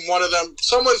it's going,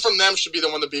 someone from them should be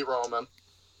the one to beat Roman.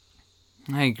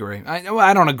 I agree.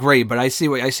 I don't agree, but I see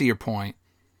your point.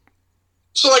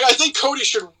 So, like, I think Cody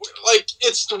should, like,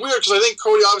 it's weird because I think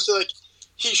Cody obviously, like,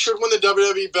 he should win the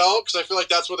WWE belt because I feel like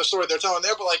that's what the story they're telling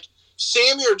there. But, like,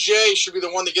 Sami or Jay should be the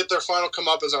one to get their final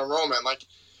comeuppance on Roman. Like,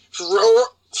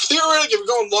 theoretically, if you're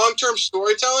going long-term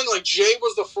storytelling, like, Jay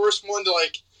was the first one to,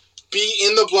 like, be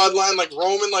in the Bloodline. Like,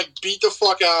 Roman, like, beat the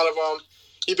fuck out of him.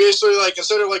 He basically, like,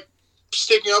 instead of, like,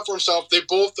 sticking up for himself, the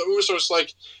Usos,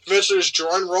 like, eventually just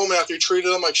joined Roman after he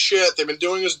treated him like shit. They've been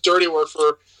doing his dirty work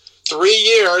for 3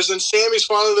 years, and Sami's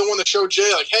finally the one that showed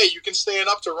Jay, like, hey, you can stand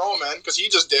up to Roman, because he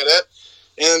just did it,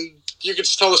 and you can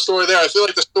tell the story there. I feel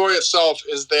like the story itself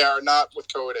is there, not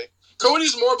with Cody.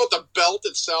 Cody's more about the belt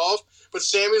itself, but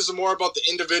Sammy's more about the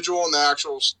individual and the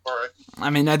actual story. I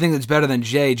mean, I think it's better than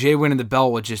Jay. Jay winning the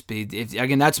belt would just be,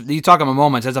 again, that's, you talk about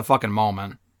moments, that's a fucking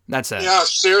moment. That's it. Yeah,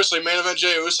 seriously, main event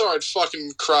Jay Uso, I'd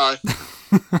fucking cry.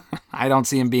 I don't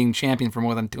see him being champion for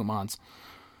more than 2 months.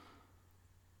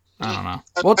 I don't know.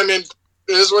 Well, I mean,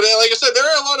 it is what it, like I said, there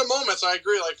are a lot of moments. I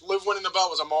agree. Like Liv winning the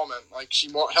belt was a moment. Like she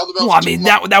held the belt. Well, I mean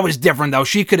that was different though.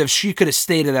 She could have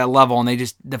stayed at that level,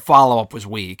 and the follow up was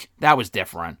weak. That was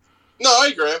different. No, I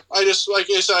agree. I just, like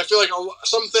I said, I feel like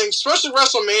some things, especially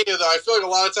WrestleMania, though, I feel like a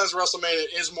lot of times WrestleMania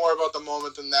is more about the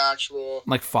moment than the actual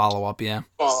like follow up. Yeah.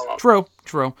 Follow up.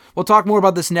 True. We'll talk more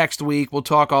about this next week. We'll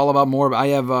talk all about more.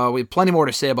 We have plenty more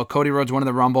to say about Cody Rhodes winning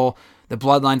the Rumble, the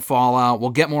Bloodline fallout.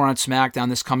 We'll get more on SmackDown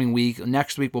this coming week.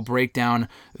 Next week we'll break down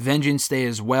Vengeance Day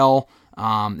as well.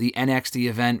 The NXT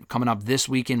event coming up this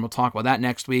weekend. We'll talk about that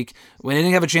next week. We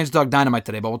didn't have a chance to talk Dynamite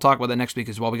today, but we'll talk about that next week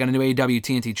as well. We got a new AEW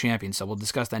TNT champion, so we'll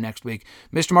discuss that next week.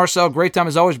 Mr. Marcel, great time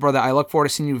as always, brother. I look forward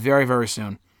to seeing you very, very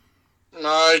soon.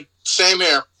 Same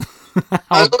here.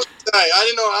 I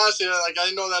didn't know, honestly, I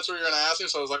didn't know that's what you were going to ask me,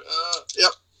 so I was like,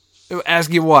 yep.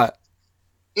 Ask you what?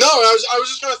 No, I was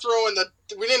just going to throw in that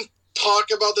we didn't talk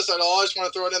about this at all. I just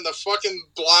want to throw it in. The fucking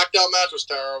blacked out match was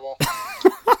terrible.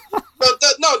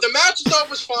 The match itself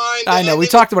was fine. I know, we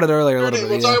talked about it earlier a little bit.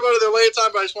 We'll talk about it at a later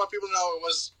time, but I just want people to know it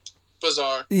was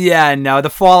bizarre. Yeah, no, the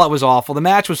fallout was awful. The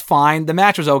match was fine. The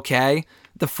match was okay.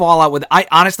 The fallout I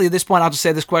honestly, at this point, I'll just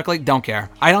say this quickly, don't care.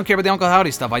 I don't care about the Uncle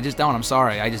Howdy stuff. I just don't. I'm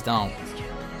sorry. I just don't.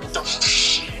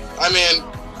 I mean,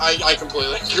 I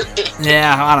completely agree.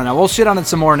 Yeah, I don't know. We'll shit on it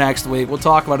some more next week. We'll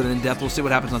talk about it in depth. We'll see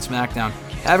what happens on SmackDown.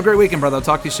 Have a great weekend, brother. I'll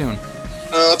talk to you soon.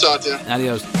 I'll talk to you.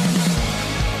 Adios.